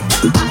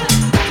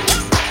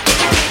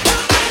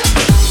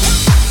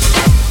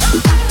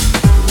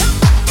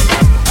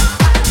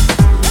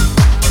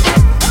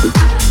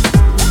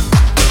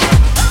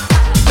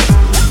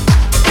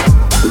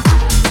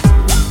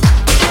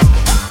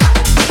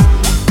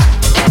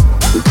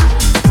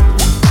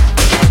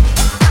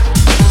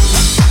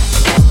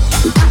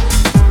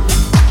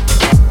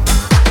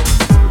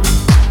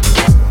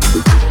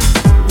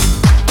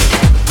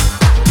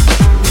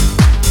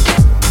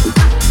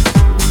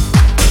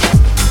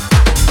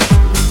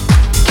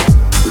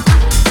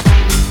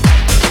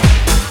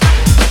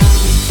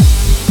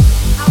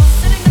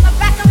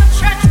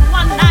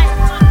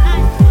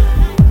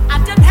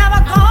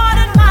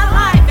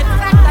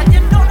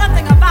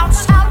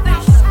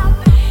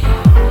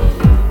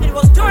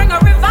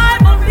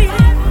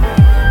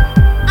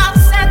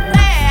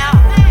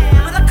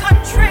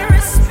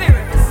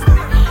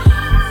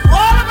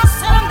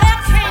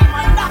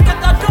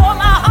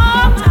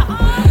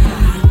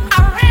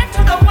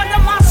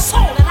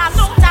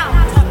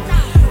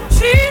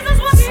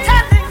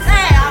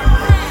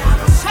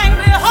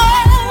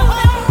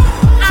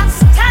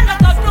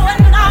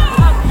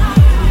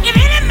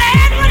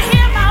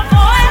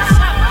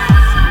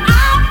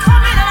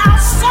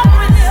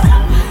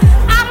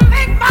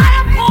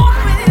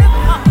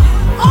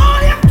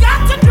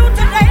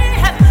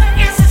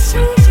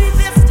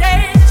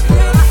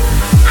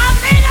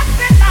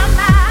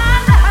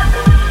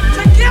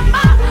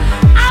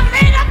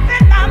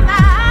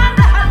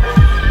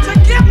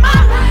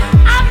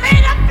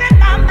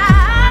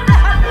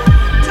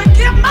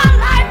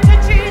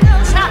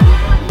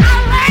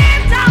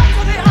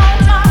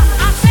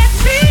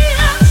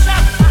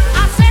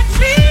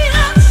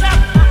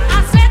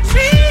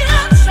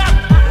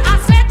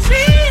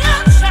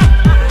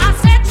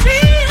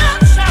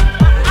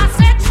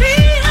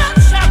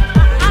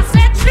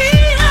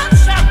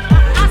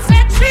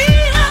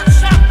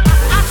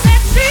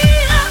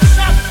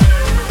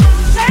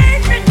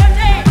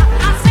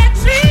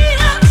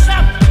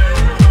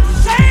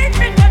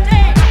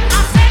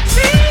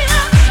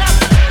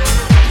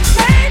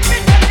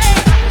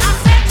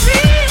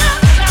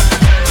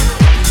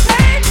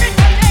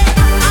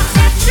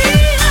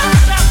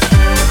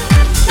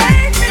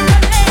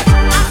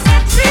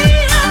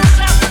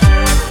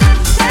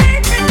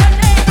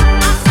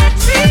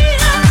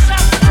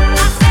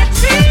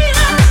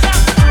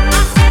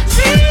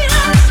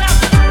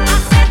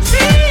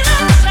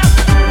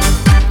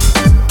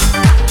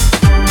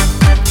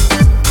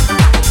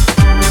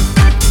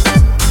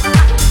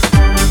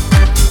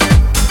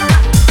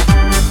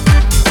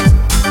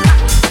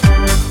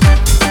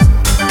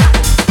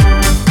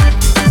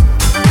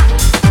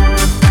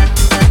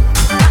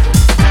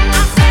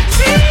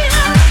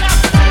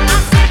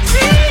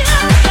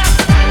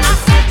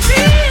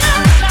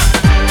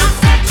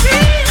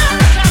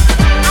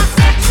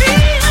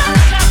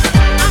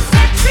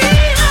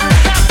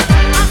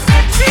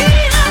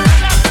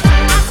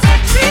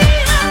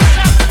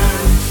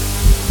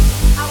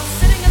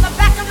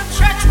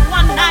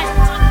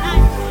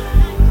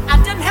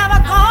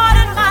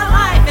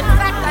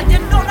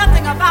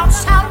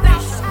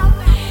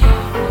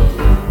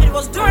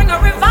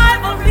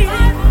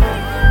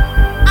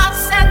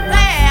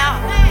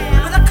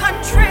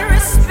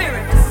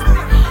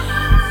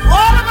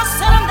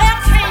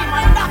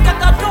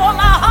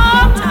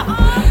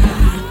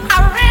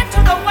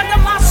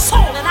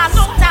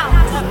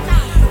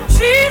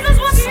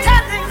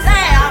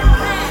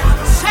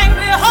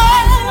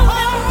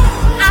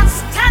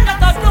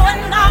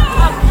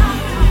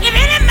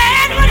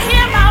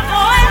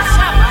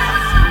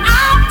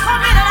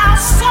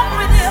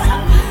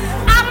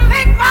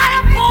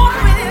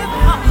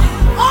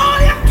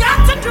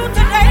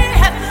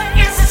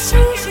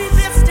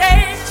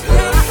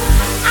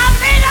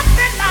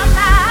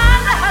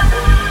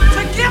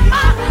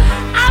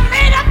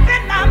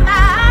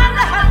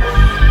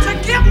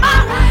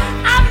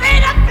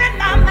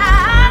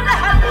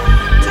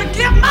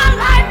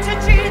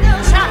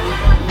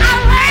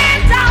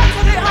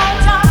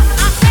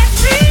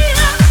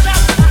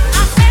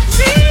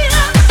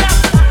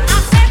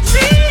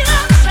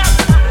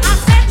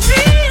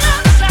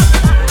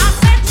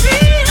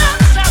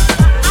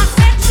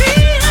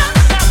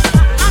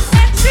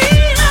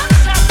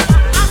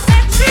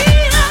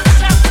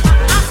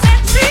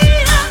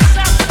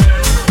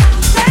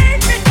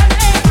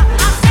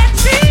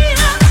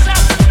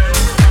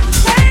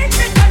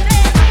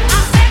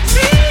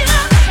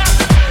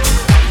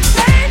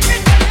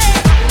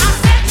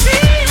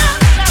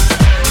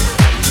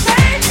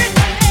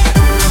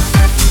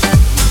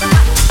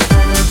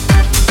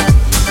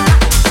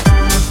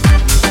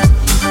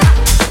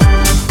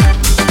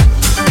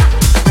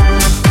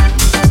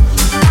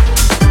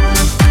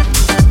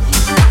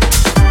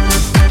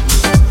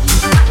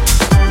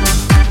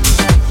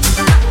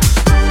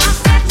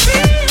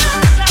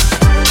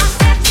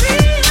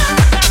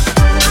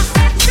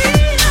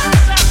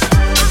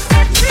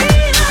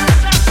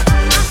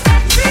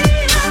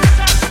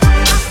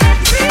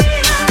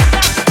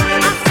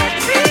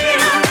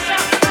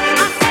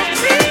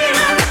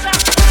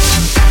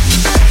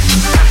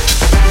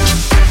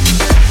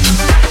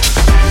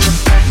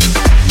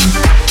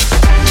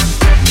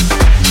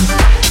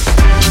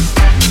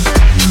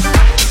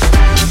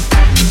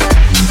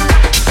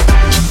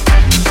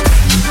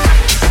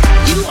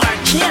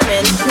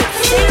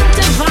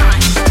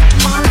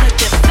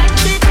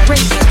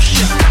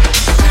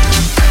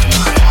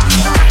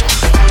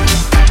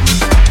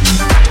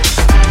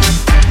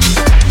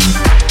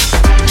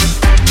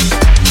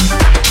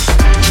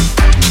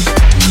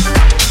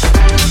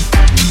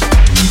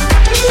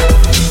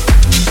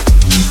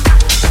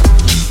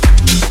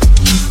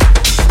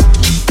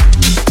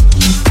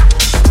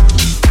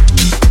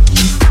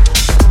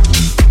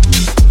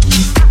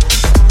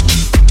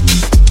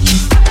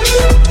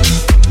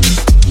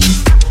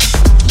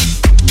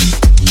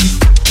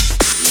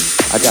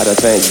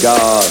 thank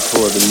God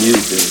for the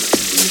music.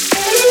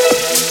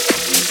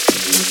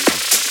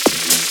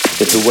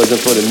 If it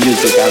wasn't for the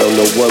music, I don't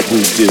know what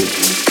we'd do.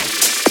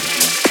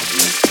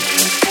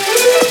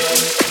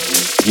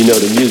 You know,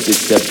 the music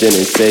stepped in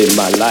and saved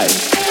my life.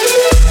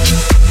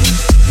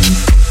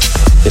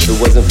 If it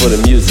wasn't for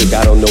the music,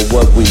 I don't know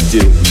what we'd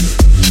do.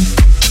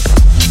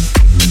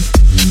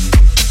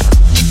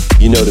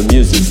 You know, the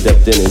music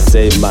stepped in and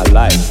saved my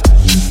life.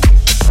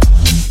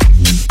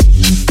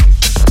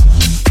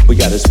 We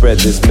gotta spread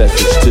this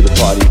message to the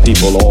party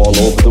people all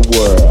over the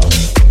world.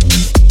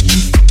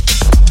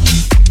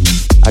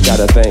 I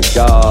gotta thank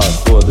God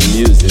for the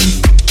music.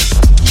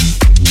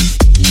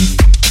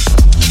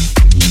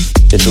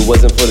 If it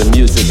wasn't for the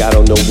music, I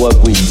don't know what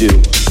we'd do.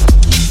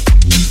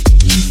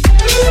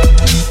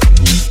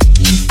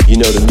 You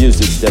know, the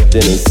music stepped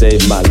in and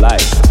saved my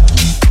life.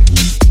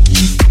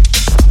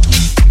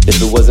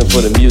 If it wasn't for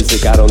the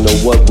music, I don't know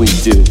what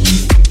we'd do.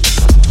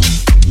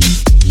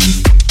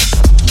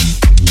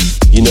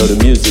 You know,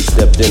 the music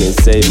stepped in and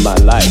saved my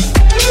life.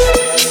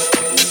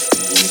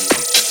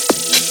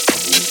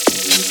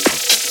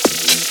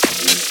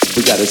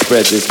 We gotta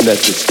spread this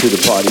message to the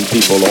party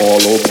people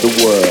all over the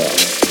world.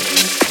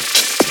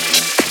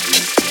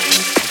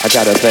 I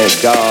gotta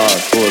thank God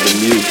for the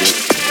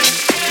music.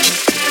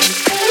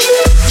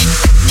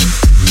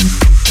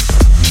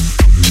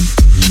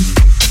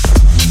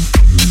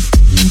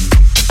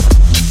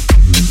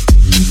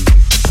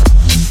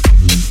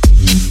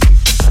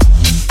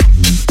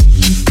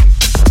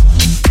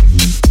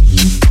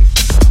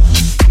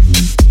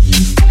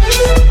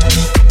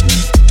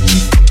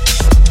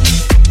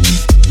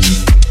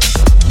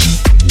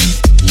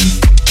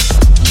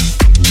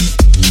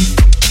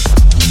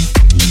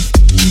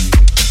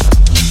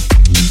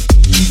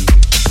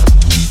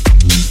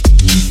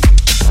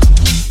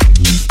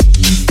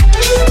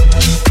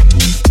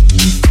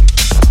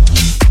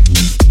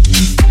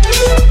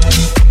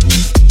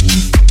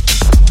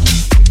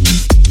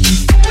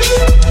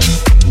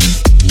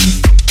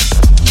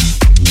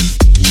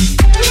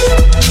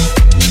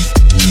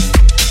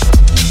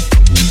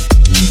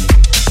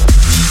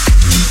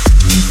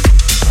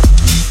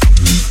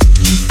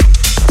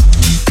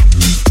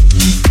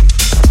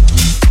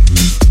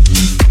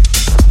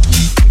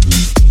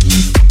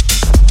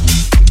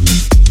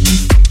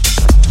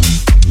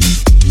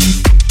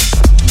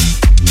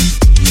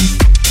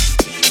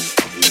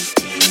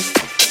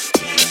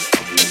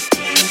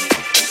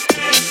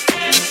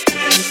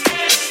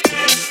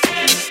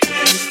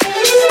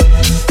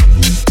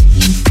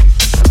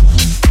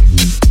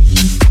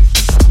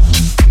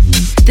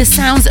 The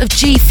sounds of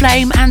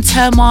G-Flame and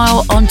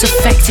Turmoil on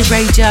Defected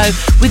Radio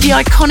with the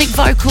iconic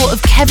vocal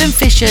of Kevin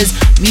Fisher's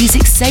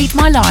Music Saved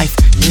My Life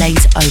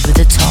lays over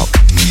the top.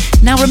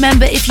 Now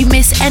remember, if you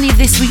miss any of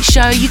this week's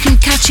show, you can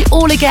catch it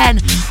all again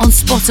on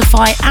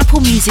Spotify,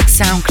 Apple Music,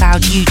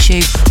 SoundCloud,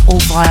 YouTube, or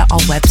via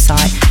our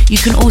website. You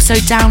can also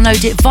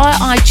download it via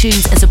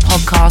iTunes as a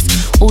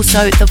podcast.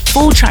 Also, the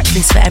full track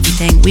list for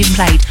everything we've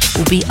played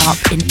will be up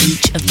in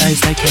each of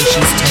those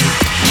locations too.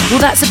 Well,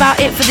 that's about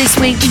it for this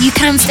week, but you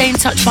can stay in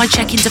touch by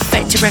checking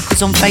Defected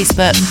Records on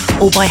Facebook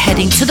or by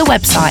heading to the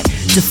website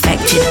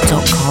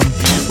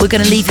defected.com. We're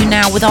going to leave you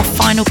now with our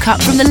final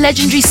cut from the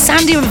legendary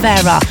Sandy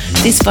Rivera.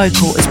 This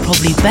vocal is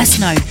probably best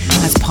known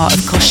as part of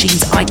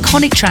Koshin's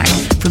iconic track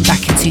from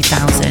back in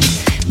 2000.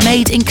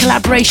 Made in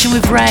collaboration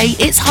with Ray,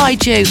 it's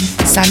Haiju,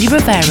 Sandy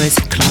Rivera's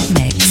Club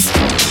Mix.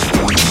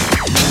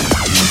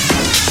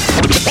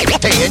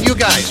 Hey, and you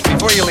guys,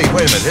 before you leave,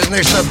 wait a minute. Isn't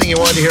there something you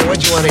want to hear? What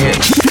do you want to hear?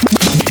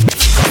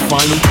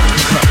 Final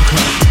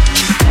cut.